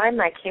and try and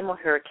make him or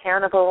her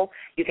accountable.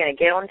 You're going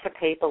to get onto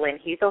people in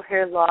his or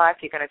her life.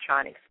 You're going to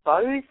try and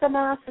expose the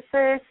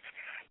narcissist.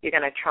 You're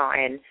going to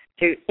try and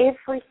do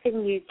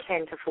everything you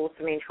can to force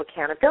them into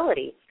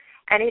accountability.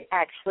 And it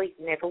actually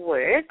never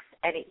works,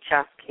 and it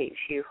just keeps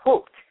you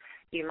hooked.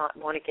 You might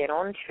want to get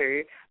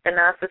onto the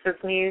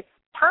narcissist's new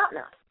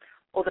partner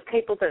or the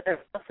people that the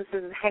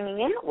narcissist is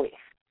hanging out with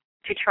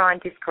to try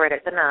and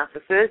discredit the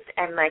narcissist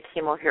and make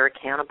him or her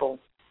accountable.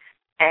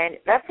 And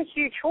that's a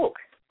huge hook.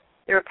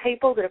 There are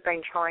people that have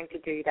been trying to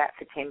do that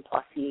for 10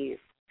 plus years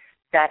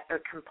that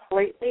are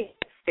completely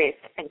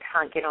obsessed and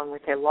can't get on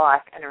with their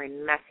life and are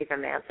in massive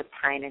amounts of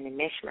pain and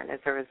enmeshment as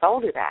a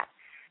result of that.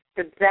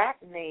 So that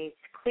needs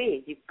clear.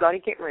 You've got to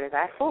get rid of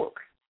that hook.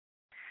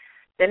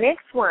 The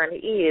next one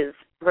is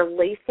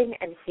releasing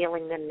and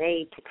healing the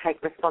need to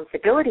take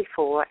responsibility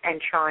for and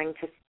trying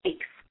to fix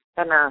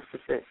the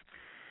narcissist.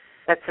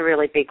 That's a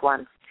really big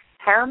one.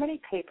 How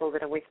many people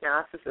that are with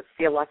narcissists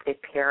feel like their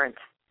parent?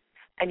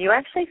 And you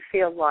actually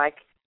feel like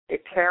their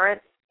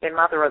parent, their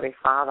mother or their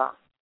father.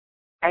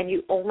 And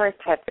you almost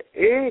have the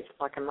urge,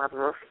 like a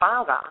mother or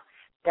father,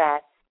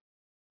 that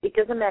it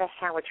doesn't matter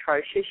how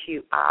atrocious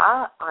you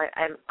are, I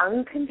am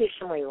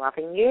unconditionally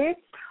loving you.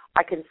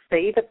 I can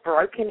see the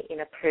broken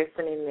inner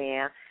person in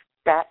there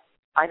that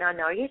I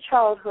know your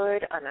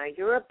childhood, I know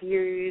you're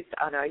abused,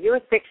 I know you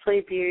were sexually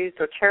abused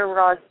or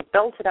terrorized,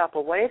 belted up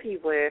or whatever you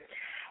were,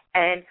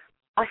 and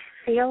I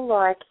feel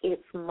like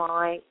it's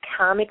my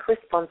karmic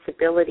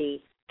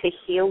responsibility to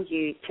heal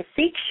you, to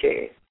fix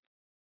you.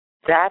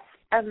 That's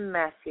a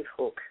massive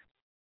hook,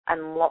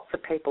 and lots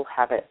of people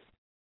have it.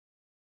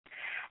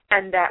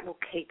 And that will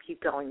keep you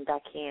going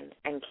back in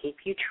and keep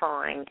you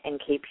trying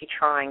and keep you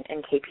trying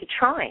and keep you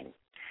trying.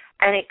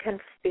 And it can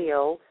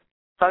feel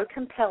so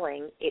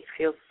compelling, it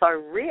feels so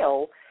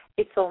real,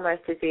 it's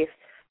almost as if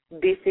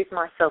this is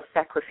my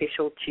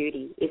self-sacrificial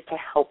duty, is to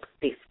help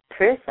this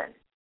person.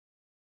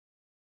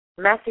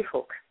 Massive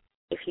hook.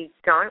 If you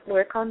don't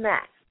work on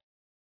that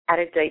at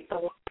a deep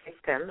belief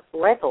system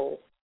level,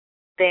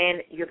 then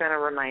you're going to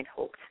remain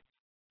hooked.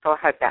 So I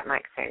hope that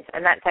makes sense.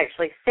 And that's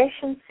actually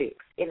session 6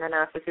 in the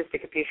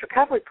Narcissistic Abuse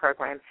Recovery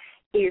Program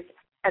is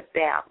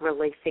about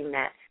releasing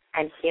that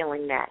and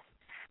healing that.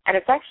 And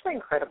it's actually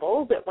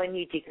incredible that when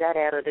you dig that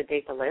out at a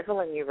deeper level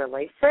and you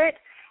release it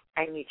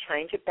and you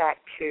change it back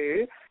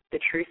to the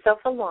true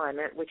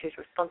self-alignment, which is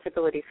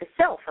responsibility for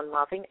self and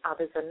loving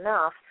others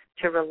enough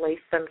to release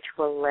them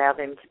to allow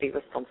them to be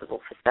responsible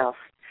for self.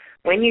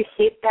 When you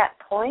hit that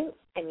point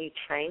and you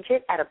change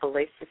it at a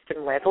belief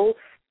system level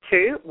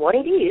to what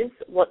it is,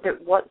 what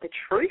the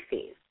truth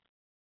is,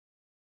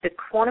 the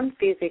quantum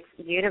physics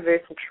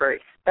universal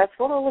truth. That's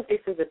what all of this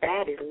is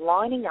about, is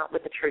lining up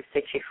with the truth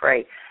sets you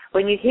free.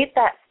 When you hit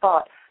that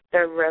spot, the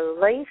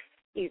relief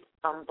is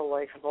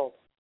unbelievable.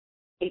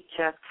 It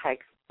just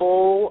takes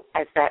all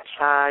of that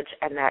charge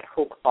and that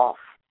hook off.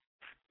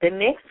 The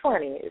next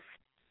one is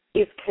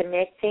is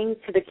connecting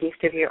to the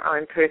gift of your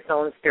own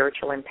personal and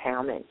spiritual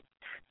empowerment.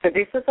 So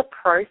this is a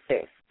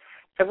process.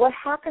 So what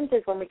happens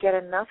is when we get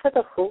enough of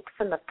the hooks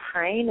and the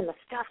pain and the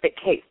stuff that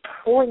keeps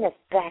pulling us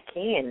back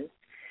in,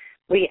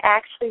 we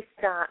actually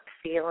start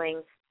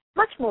feeling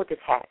much more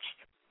detached.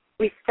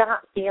 We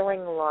start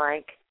feeling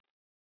like,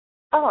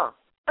 oh,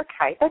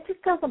 okay, that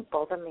just doesn't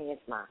bother me as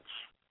much.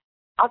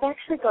 I've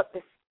actually got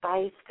the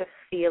space to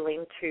feel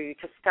into,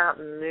 to start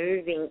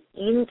moving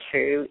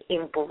into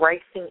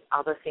embracing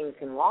other things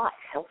in life,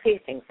 healthier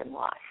things in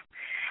life.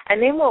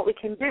 And then what we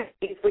can do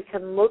is we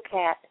can look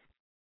at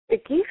the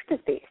gift of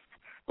this.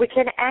 We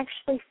can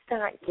actually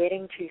start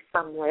getting to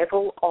some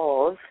level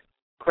of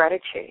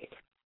gratitude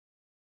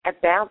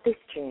about this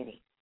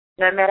journey.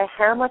 No matter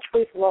how much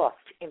we've lost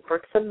in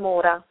bricks and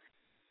mortar,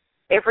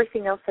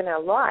 everything else in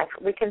our life,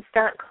 we can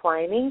start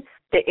claiming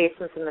the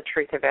essence and the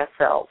truth of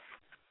ourselves,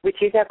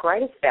 which is our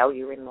greatest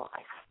value in life.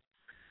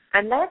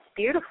 And that's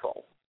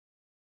beautiful.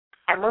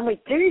 And when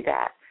we do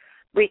that,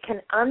 we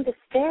can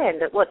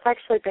understand that what's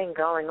actually been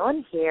going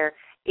on here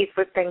is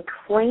we've been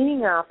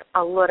cleaning up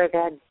a lot of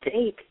our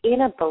deep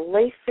inner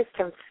belief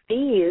system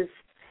fears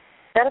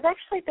that have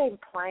actually been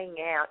playing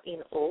out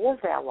in all of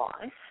our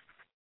life,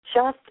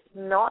 just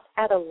not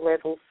at a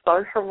level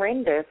so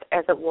horrendous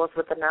as it was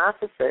with the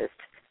narcissist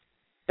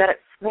that it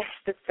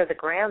smashed us to the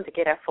ground to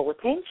get our full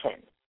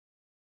attention.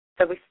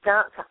 So we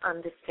start to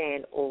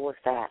understand all of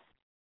that.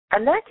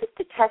 And that just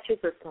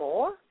attaches us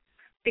more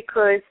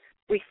because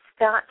we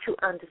start to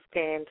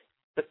understand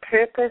the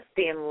purpose,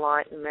 the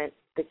enlightenment,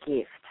 the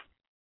gift.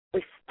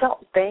 We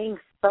stop being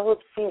so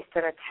obsessed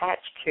and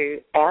attached to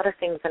outer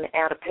things and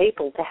outer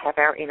people to have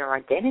our inner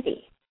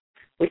identity.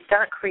 We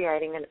start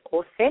creating an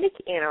authentic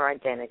inner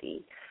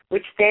identity,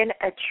 which then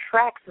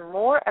attracts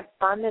more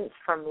abundance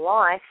from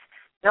life,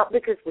 not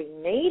because we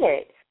need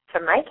it to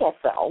make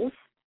ourselves,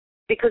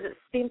 because it's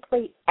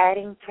simply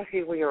adding to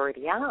who we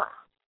already are.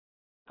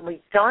 And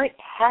we don't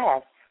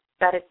have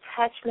that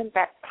attachment,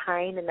 that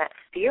pain, and that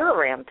fear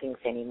around things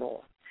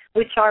anymore,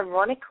 which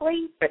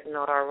ironically, but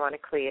not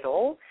ironically at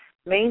all,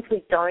 means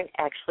we don't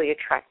actually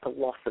attract the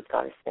loss of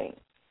those things.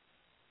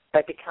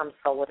 They become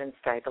solid and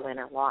stable in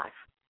our life.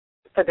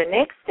 So the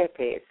next step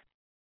is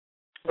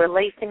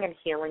releasing and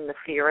healing the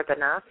fear of the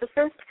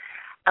narcissist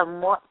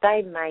and what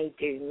they may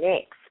do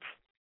next.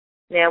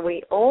 Now,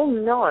 we all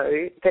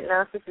know that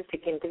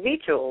narcissistic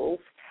individuals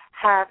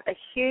have a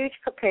huge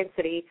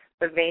propensity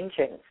for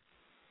vengeance,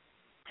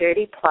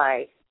 dirty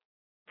play,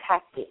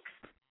 tactics.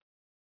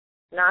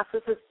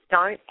 Narcissists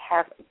don't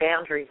have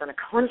boundaries and a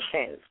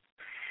conscience.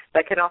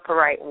 They can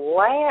operate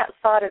way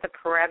outside of the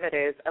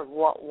parameters of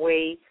what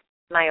we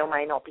may or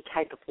may not be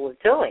capable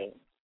of doing.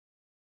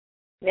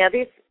 Now,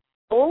 this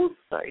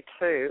also,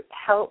 too,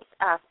 helps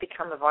us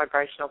become a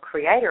vibrational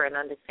creator and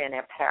understand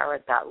our power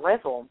at that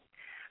level.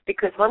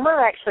 Because when we've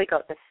actually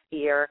got the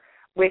fear,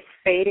 we're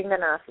feeding the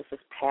narcissist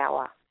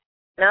power.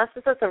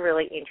 Narcissists are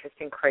really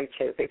interesting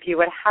creatures. If you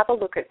would have a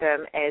look at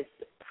them as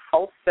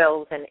false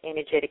selves and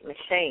energetic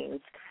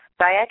machines,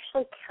 they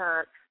actually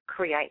can't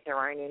create their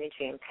own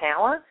energy and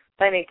power.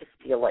 They need to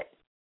steal it.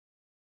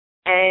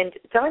 And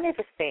don't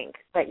ever think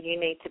that you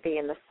need to be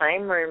in the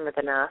same room with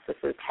a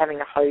narcissist having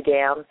a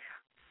hoedown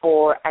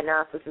for a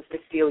narcissist to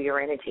steal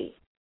your energy.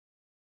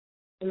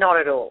 Not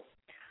at all.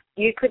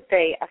 You could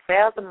be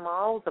 1,000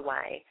 miles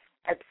away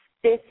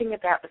obsessing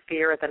about the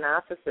fear of the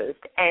narcissist,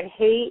 and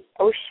he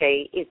or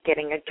she is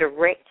getting a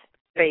direct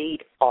feed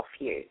off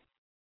you.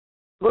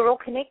 We're all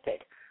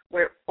connected.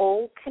 We're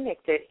all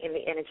connected in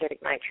the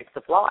energetic matrix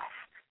of life.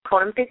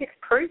 Quantum physics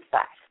proves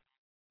that.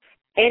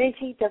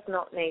 Energy does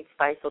not need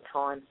space or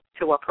time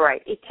to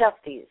operate. It just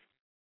is.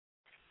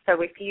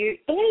 So if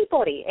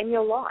anybody in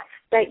your life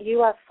that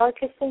you are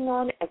focusing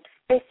on,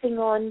 obsessing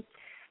on,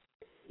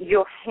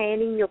 you're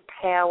handing your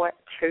power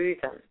to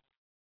them.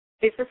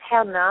 This is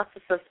how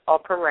narcissists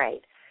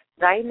operate.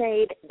 They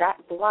need that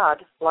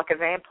blood like a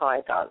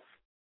vampire does.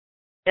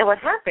 Now what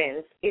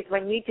happens is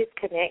when you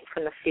disconnect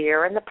from the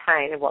fear and the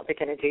pain of what they're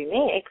going to do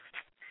next,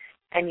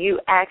 and you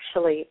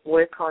actually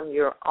work on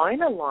your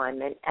own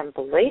alignment and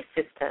belief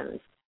systems,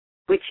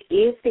 which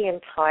is the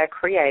entire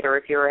creator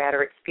of your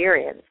outer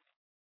experience,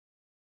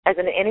 as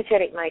an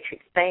energetic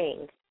matrix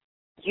being,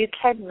 you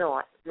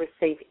cannot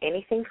receive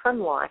anything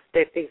from life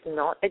that is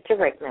not a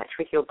direct match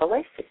with your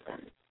belief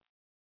system.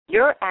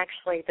 You're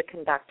actually the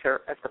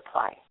conductor of the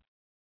play.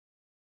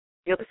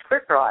 You're the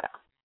scriptwriter,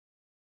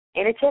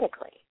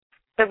 energetically.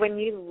 So when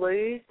you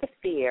lose the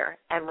fear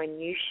and when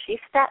you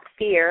shift that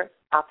fear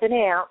up and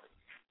out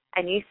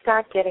and you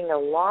start getting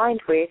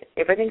aligned with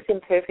everything's in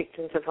perfect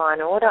and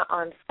divine order,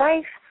 I'm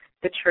safe,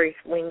 the truth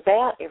wins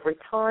out every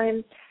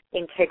time,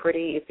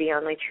 integrity is the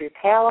only true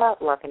power,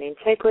 love and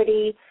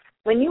integrity.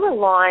 When you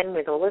align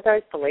with all of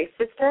those belief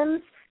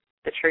systems,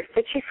 the truth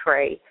sets you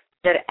free,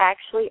 that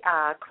actually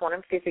are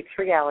quantum physics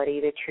reality,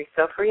 the true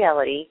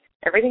self-reality,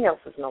 everything else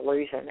is an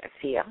illusion of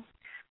fear.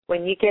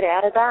 When you get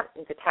out of that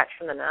and detach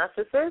from the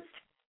narcissist,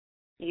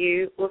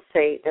 you will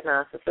see the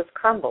narcissist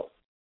crumble.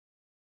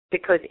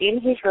 Because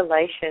in his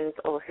relations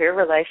or her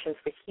relations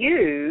with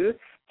you,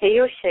 He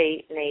or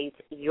she needs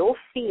your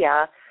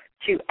fear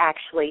to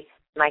actually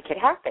make it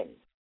happen,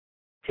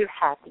 to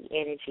have the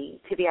energy,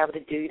 to be able to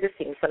do the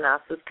things the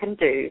narcissist can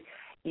do.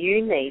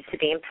 You need to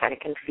be in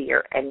panic and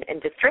fear and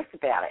distress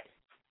about it.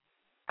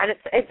 And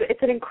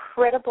it's an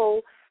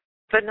incredible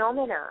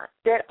phenomena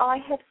that I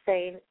have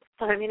seen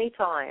so many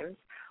times.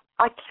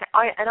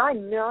 I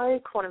know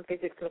quantum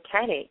physics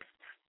mechanics,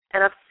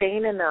 and I've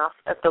seen enough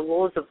of the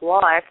laws of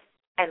life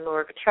and law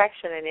of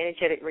attraction and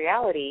energetic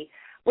reality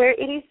where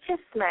it is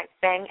just smack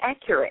bang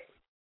accurate.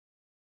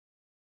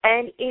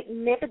 And it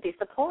never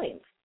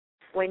disappoints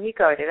when you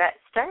go to that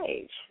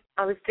stage.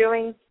 I was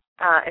doing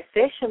a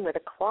session with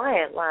a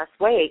client last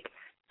week.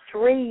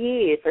 3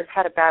 years has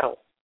had a battle.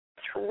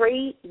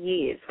 3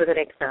 years with an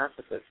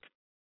ex-narcissist.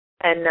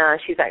 And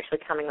she's actually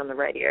coming on the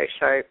radio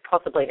show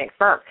possibly next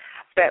month.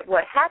 But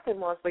what happened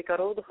was we got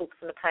all the hooks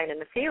and the pain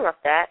and the fear off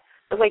that.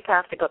 The week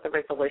after got the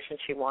resolution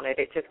she wanted.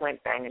 It just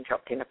went bang and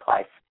dropped into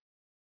place.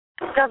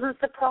 It doesn't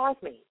surprise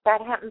me.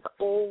 That happens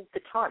all the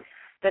time.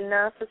 The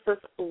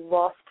narcissist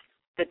lost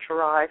the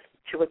drive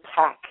to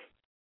attack,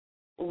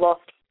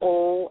 lost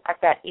all of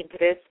that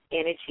impetus,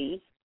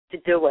 energy to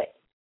do it,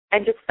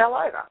 and just fell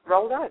over,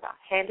 rolled over,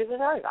 handed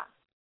it over.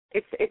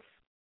 It's,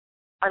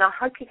 and I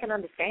hope you can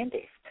understand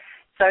this.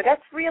 So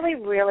that's really,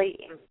 really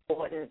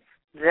important,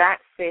 that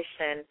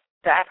session,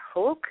 that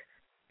hook,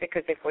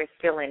 because if we're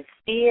still in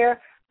fear,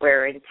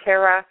 we're in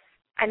terror,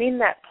 and in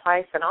that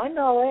place, and I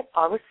know it,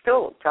 I was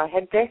stalked, I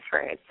had death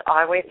threats,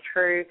 I went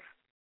through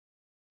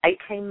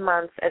 18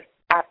 months of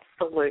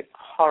absolute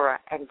horror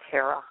and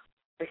terror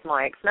with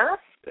my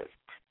ex-narcissist.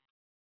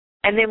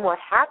 And then what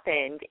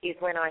happened is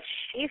when I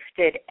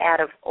shifted out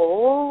of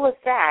all of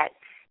that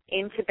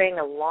into being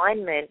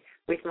alignment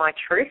with my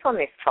truth on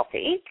this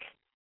topic,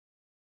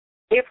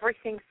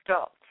 everything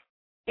stopped.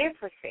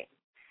 Everything.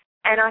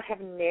 And I have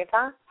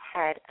never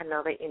had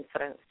another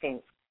incident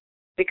since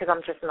because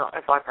I'm just not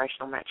a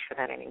vibrational match for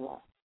that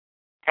anymore.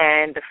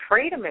 And the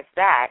freedom of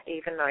that,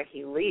 even though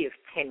he lived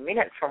 10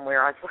 minutes from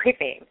where I was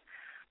living,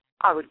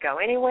 I would go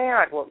anywhere.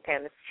 I'd walk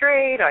down the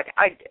street.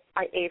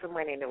 I even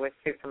went into a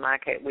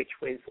supermarket, which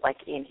was like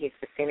in his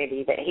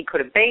vicinity that he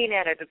could have been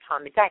at a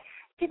time of day.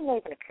 It didn't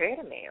even occur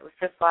to me. It was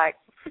just like,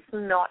 it's just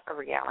not a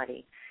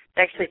reality.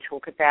 They actually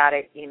talk about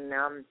it in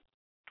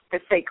The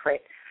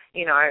Secret.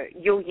 You know,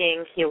 you'll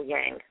yin, he'll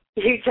yang.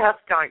 You just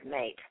don't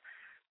meet.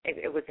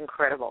 It was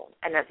incredible,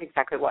 and that's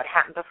exactly what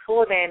happened.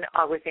 Before then,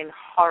 I was in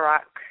horror,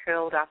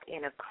 curled up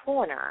in a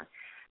corner,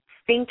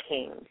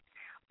 thinking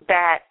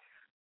that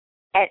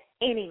at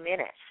any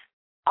minute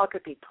I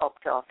could be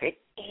popped off. At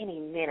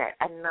any minute,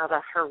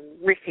 another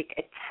horrific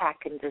attack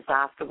and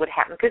disaster would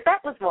happen, because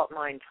that was what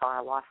my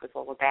entire life was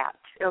all about.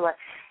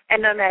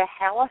 And no matter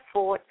how I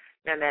fought,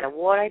 no matter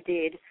what I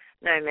did,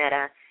 no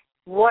matter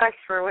what I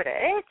threw at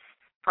it,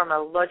 from a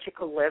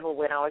logical level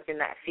when I was in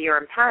that fear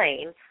and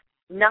pain,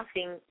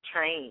 nothing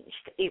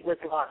changed. It was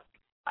like,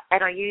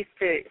 and I used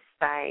to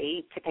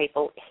say to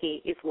people,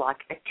 he is like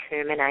a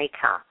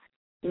Terminator.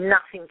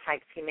 Nothing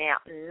takes him out.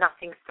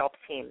 Nothing stops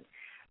him.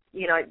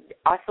 You know,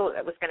 I thought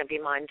it was going to be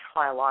my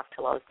entire life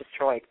till I was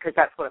destroyed, because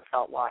that's what it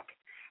felt like,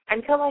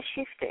 until I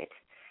shifted.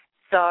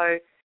 So,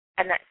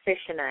 and that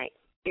session 8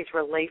 is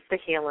release the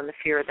heal and the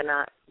fear of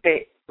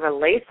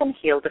release and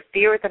heal the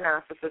fear of the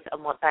narcissist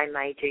and what they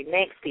may do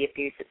next, the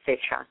abuse,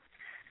 etc.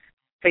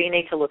 So you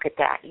need to look at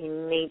that. You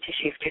need to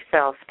shift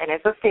yourself. And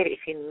as I said, if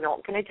you're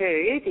not going to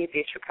do the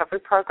abuse recovery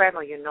program,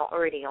 or you're not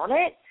already on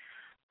it,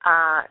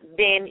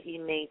 then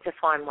you need to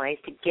find ways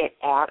to get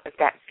out of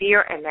that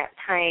fear and that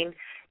pain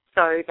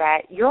so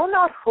that you're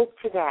not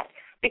hooked to that.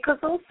 Because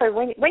also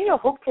when you're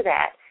hooked to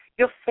that,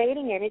 you're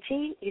feeding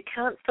energy, you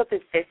can't stop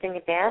obsessing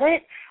about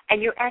it,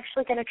 and you're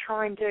actually going to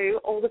try and do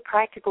all the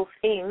practical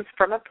things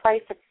from a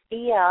place of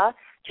fear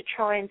to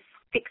try and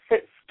fix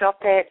it, stop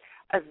it,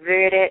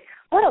 avert it.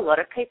 What a lot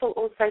of people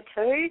also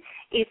do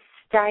is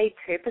stay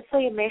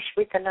purposely enmeshed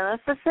with the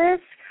narcissist.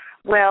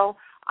 Well,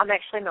 I'm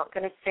actually not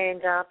going to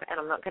stand up, and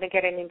I'm not going to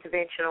get an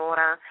intervention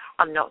order.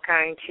 I'm not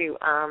going to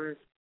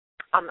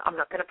I'm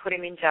not going to put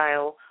him in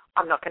jail.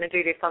 I'm not going to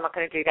do this, I'm not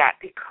going to do that,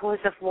 because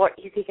of what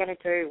is he going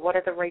to do? What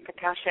are the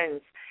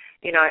repercussions?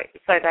 You know,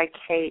 so they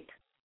keep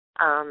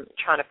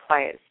trying to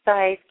play it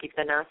safe, give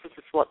the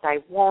narcissist what they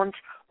want.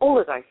 All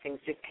of those things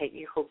just keep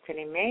you hooked and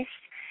enmeshed.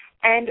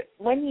 And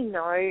when you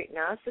know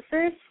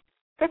narcissists,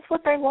 that's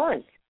what they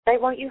want. They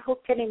want you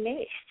hooked and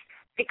enmeshed,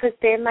 because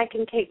then they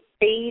can keep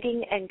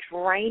feeding and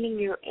draining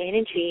your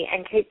energy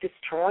and keep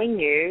destroying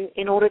you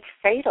in order to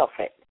feed off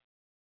it.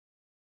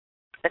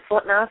 That's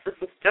what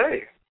narcissists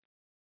do.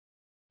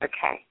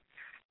 Okay,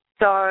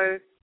 so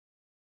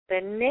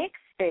the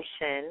next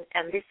session,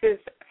 and this is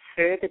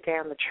further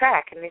down the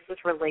track, and this is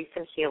release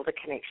and heal the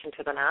connection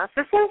to the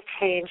narcissist.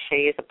 He and she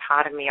is a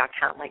part of me I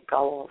can't let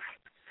go of,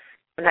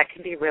 and that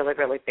can be really,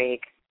 really big.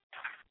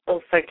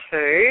 Also,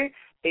 too,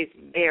 is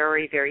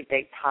very, very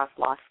deep past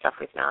life stuff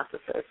with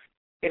narcissists.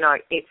 You know,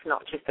 it's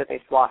not just a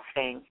this life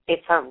thing.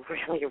 It's a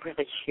really,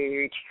 really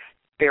huge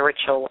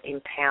spiritual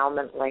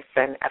empowerment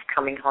lesson of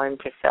coming home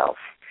to self.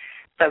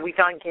 So we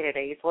don't get it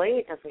easily.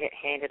 It doesn't get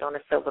handed on a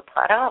silver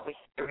platter. We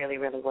have to really,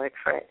 really work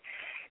for it.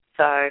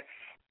 So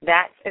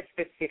that's a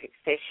specific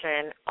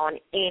session on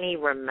any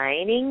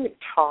remaining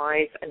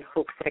ties and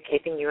hooks that are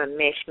keeping you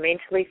enmeshed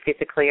mentally,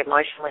 physically,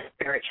 emotionally,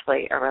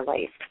 spiritually are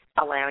released,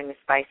 allowing the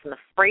space and the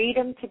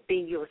freedom to be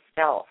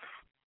yourself.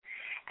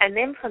 And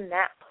then from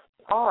that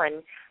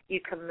on, you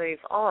can move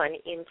on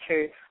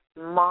into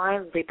my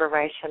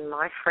liberation,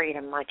 my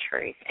freedom, my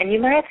truth. And you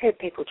may have heard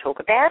people talk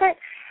about it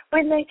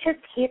when they just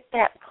hit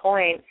that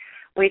point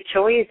where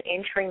joy is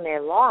entering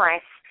their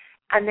life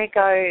and they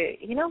go,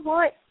 you know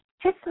what?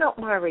 Just not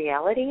my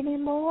reality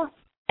anymore.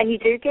 And you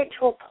do get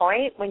to a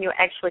point when you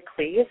actually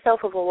clear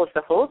yourself of all of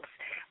the hooks,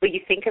 where you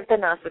think of the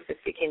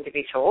narcissistic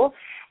individual,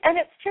 and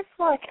it's just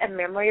like a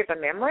memory of a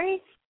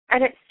memory,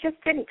 and it's just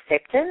an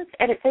acceptance,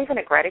 and it's even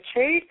a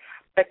gratitude,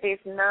 but there's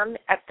none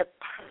of the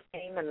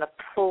pain and the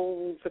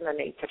pulls and the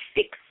need to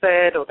fix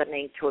it or the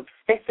need to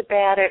obsess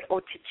about it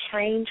or to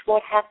change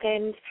what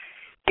happened.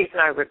 There's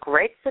no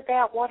regrets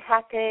about what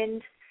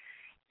happened.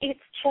 It's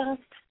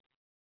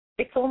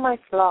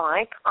almost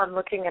like I'm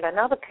looking at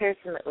another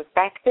person that was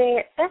back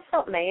there. That's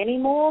not me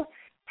anymore.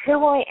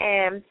 Who I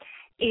am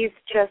is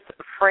just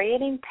free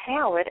and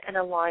empowered and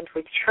aligned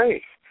with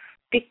truth,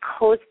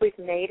 because we've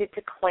needed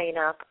to clean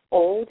up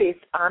all this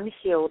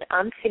unhealed,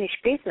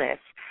 unfinished business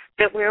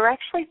that we're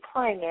actually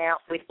playing out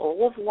with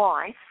all of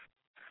life,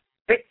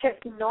 but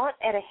just not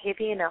at a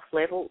heavy enough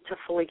level to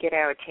fully get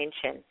our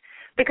attention.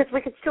 Because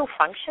we could still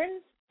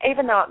function,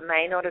 even though it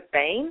may not have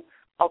been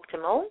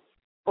optimal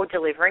or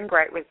delivering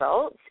great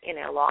results in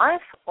our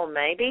life, or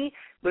maybe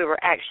we were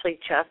actually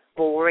just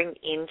boring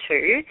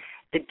into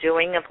the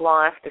doing of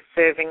life, the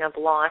serving of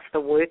life, the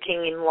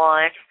working in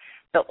life,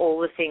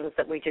 all the things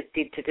that we just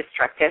did to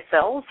distract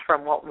ourselves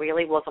from what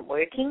really wasn't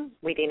working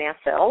within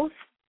ourselves.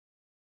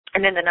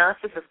 And then the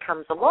narcissist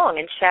comes along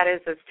and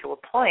shatters us to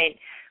a point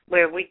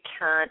where we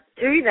can't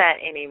do that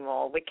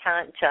anymore. We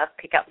can't just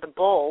pick up the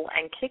ball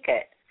and kick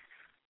it.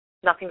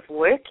 Nothing's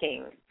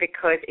working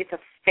because it's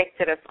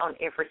affected us on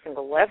every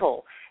single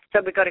level.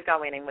 So we've got to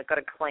go in and we've got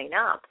to clean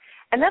up.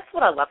 And that's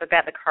what I love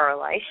about the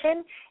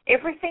correlation.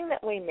 Everything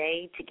that we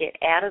need to get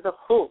out of the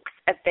hooks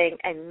of being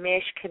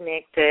enmeshed,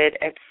 connected,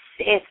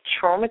 obsessed,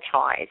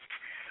 traumatized,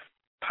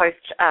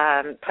 post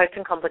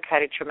and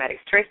complicated traumatic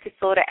stress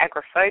disorder,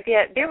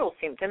 agoraphobia, they're all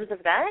symptoms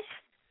of that.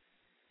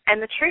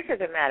 And the truth of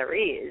the matter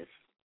is,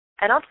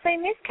 and I've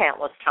seen this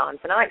countless times,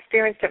 and I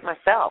experienced it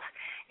myself,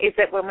 is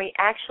that when we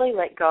actually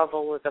let go of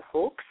all of the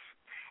hooks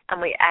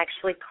and we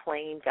actually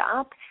cleaned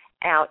up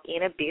our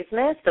inner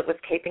business that was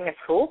keeping us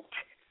hooked,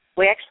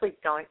 we actually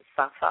don't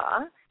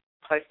suffer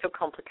post or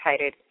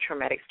complicated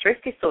traumatic stress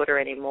disorder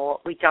anymore.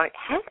 We don't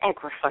have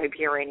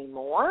agoraphobia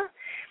anymore.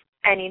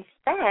 And in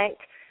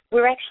fact,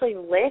 we're actually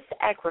less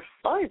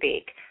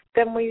agoraphobic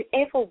than we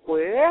ever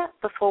were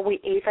before we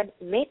even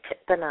met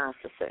the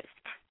narcissist.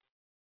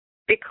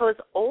 Because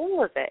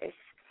all of us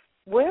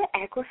were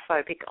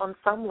agoraphobic on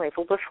some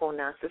level before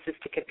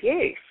narcissistic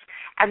abuse.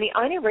 And the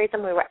only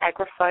reason we were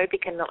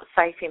agoraphobic and not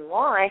safe in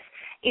life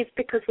is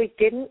because we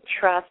didn't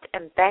trust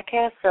and back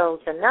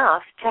ourselves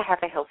enough to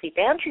have a healthy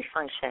boundary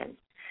function.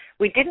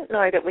 We didn't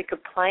know that we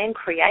could play and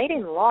create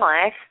in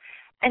life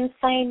and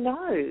say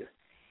no.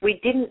 We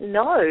didn't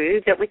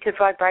know that we could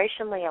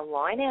vibrationally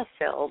align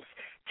ourselves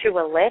to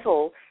a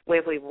level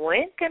where we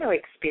weren't going to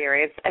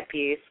experience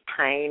abuse,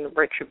 pain,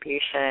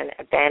 retribution,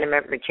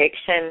 abandonment,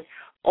 rejection,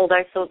 all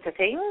those sorts of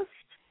things.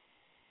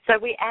 So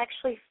we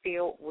actually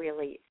feel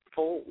really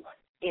full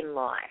in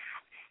life.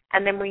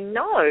 And then we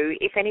know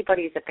if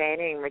anybody is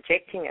abandoning and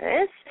rejecting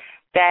us,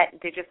 that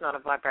they're just not a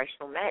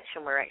vibrational match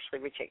and we're actually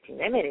rejecting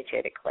them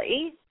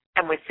energetically,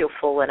 and we're still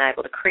full and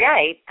able to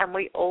create. And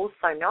we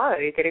also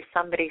know that if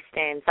somebody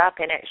stands up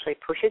and actually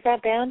pushes our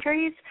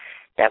boundaries,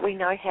 that we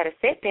know how to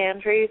set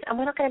boundaries and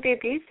we're not going to be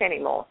abused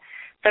anymore.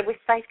 So we're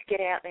safe to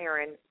get out there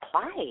and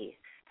play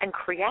and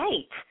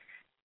create.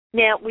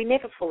 Now, we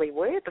never fully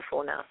were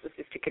before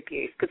narcissistic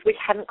abuse because we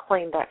hadn't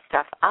cleaned that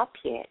stuff up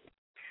yet.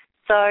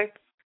 So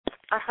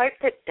I hope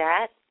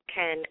that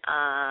can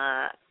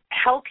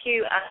help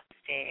you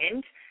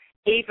understand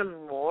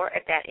even more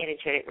about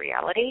energetic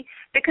reality,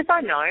 because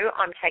I know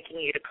I'm taking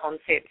you to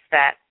concepts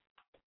that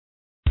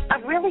are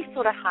really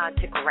sort of hard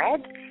to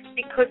grab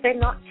because they're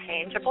not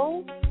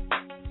tangible,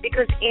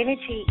 because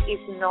energy is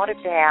not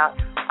about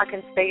I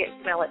can see it,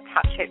 smell it,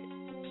 touch it,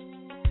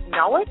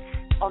 know it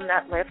on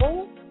that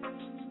level.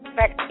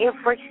 But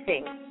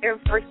everything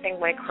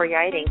we're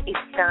creating is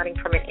starting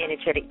from an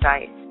energetic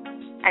base.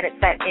 And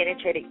it's that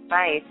energetic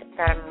base,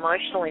 that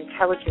emotional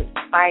intelligence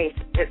base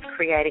that's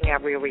creating our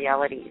real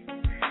realities.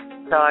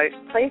 So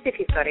please, if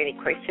you've got any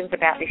questions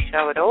about this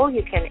show at all,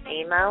 you can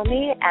email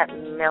me at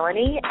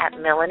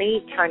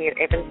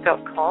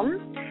melanie@melanietoniaevans.com.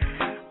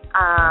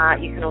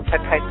 You can also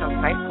post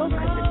on Facebook,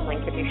 because the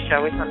link of this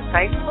show is on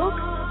Facebook.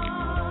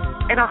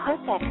 And I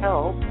hope that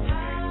helps.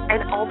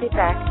 And I'll be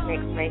back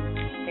next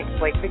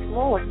week with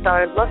more. So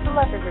lots of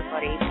love,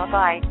 everybody.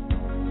 Bye-bye.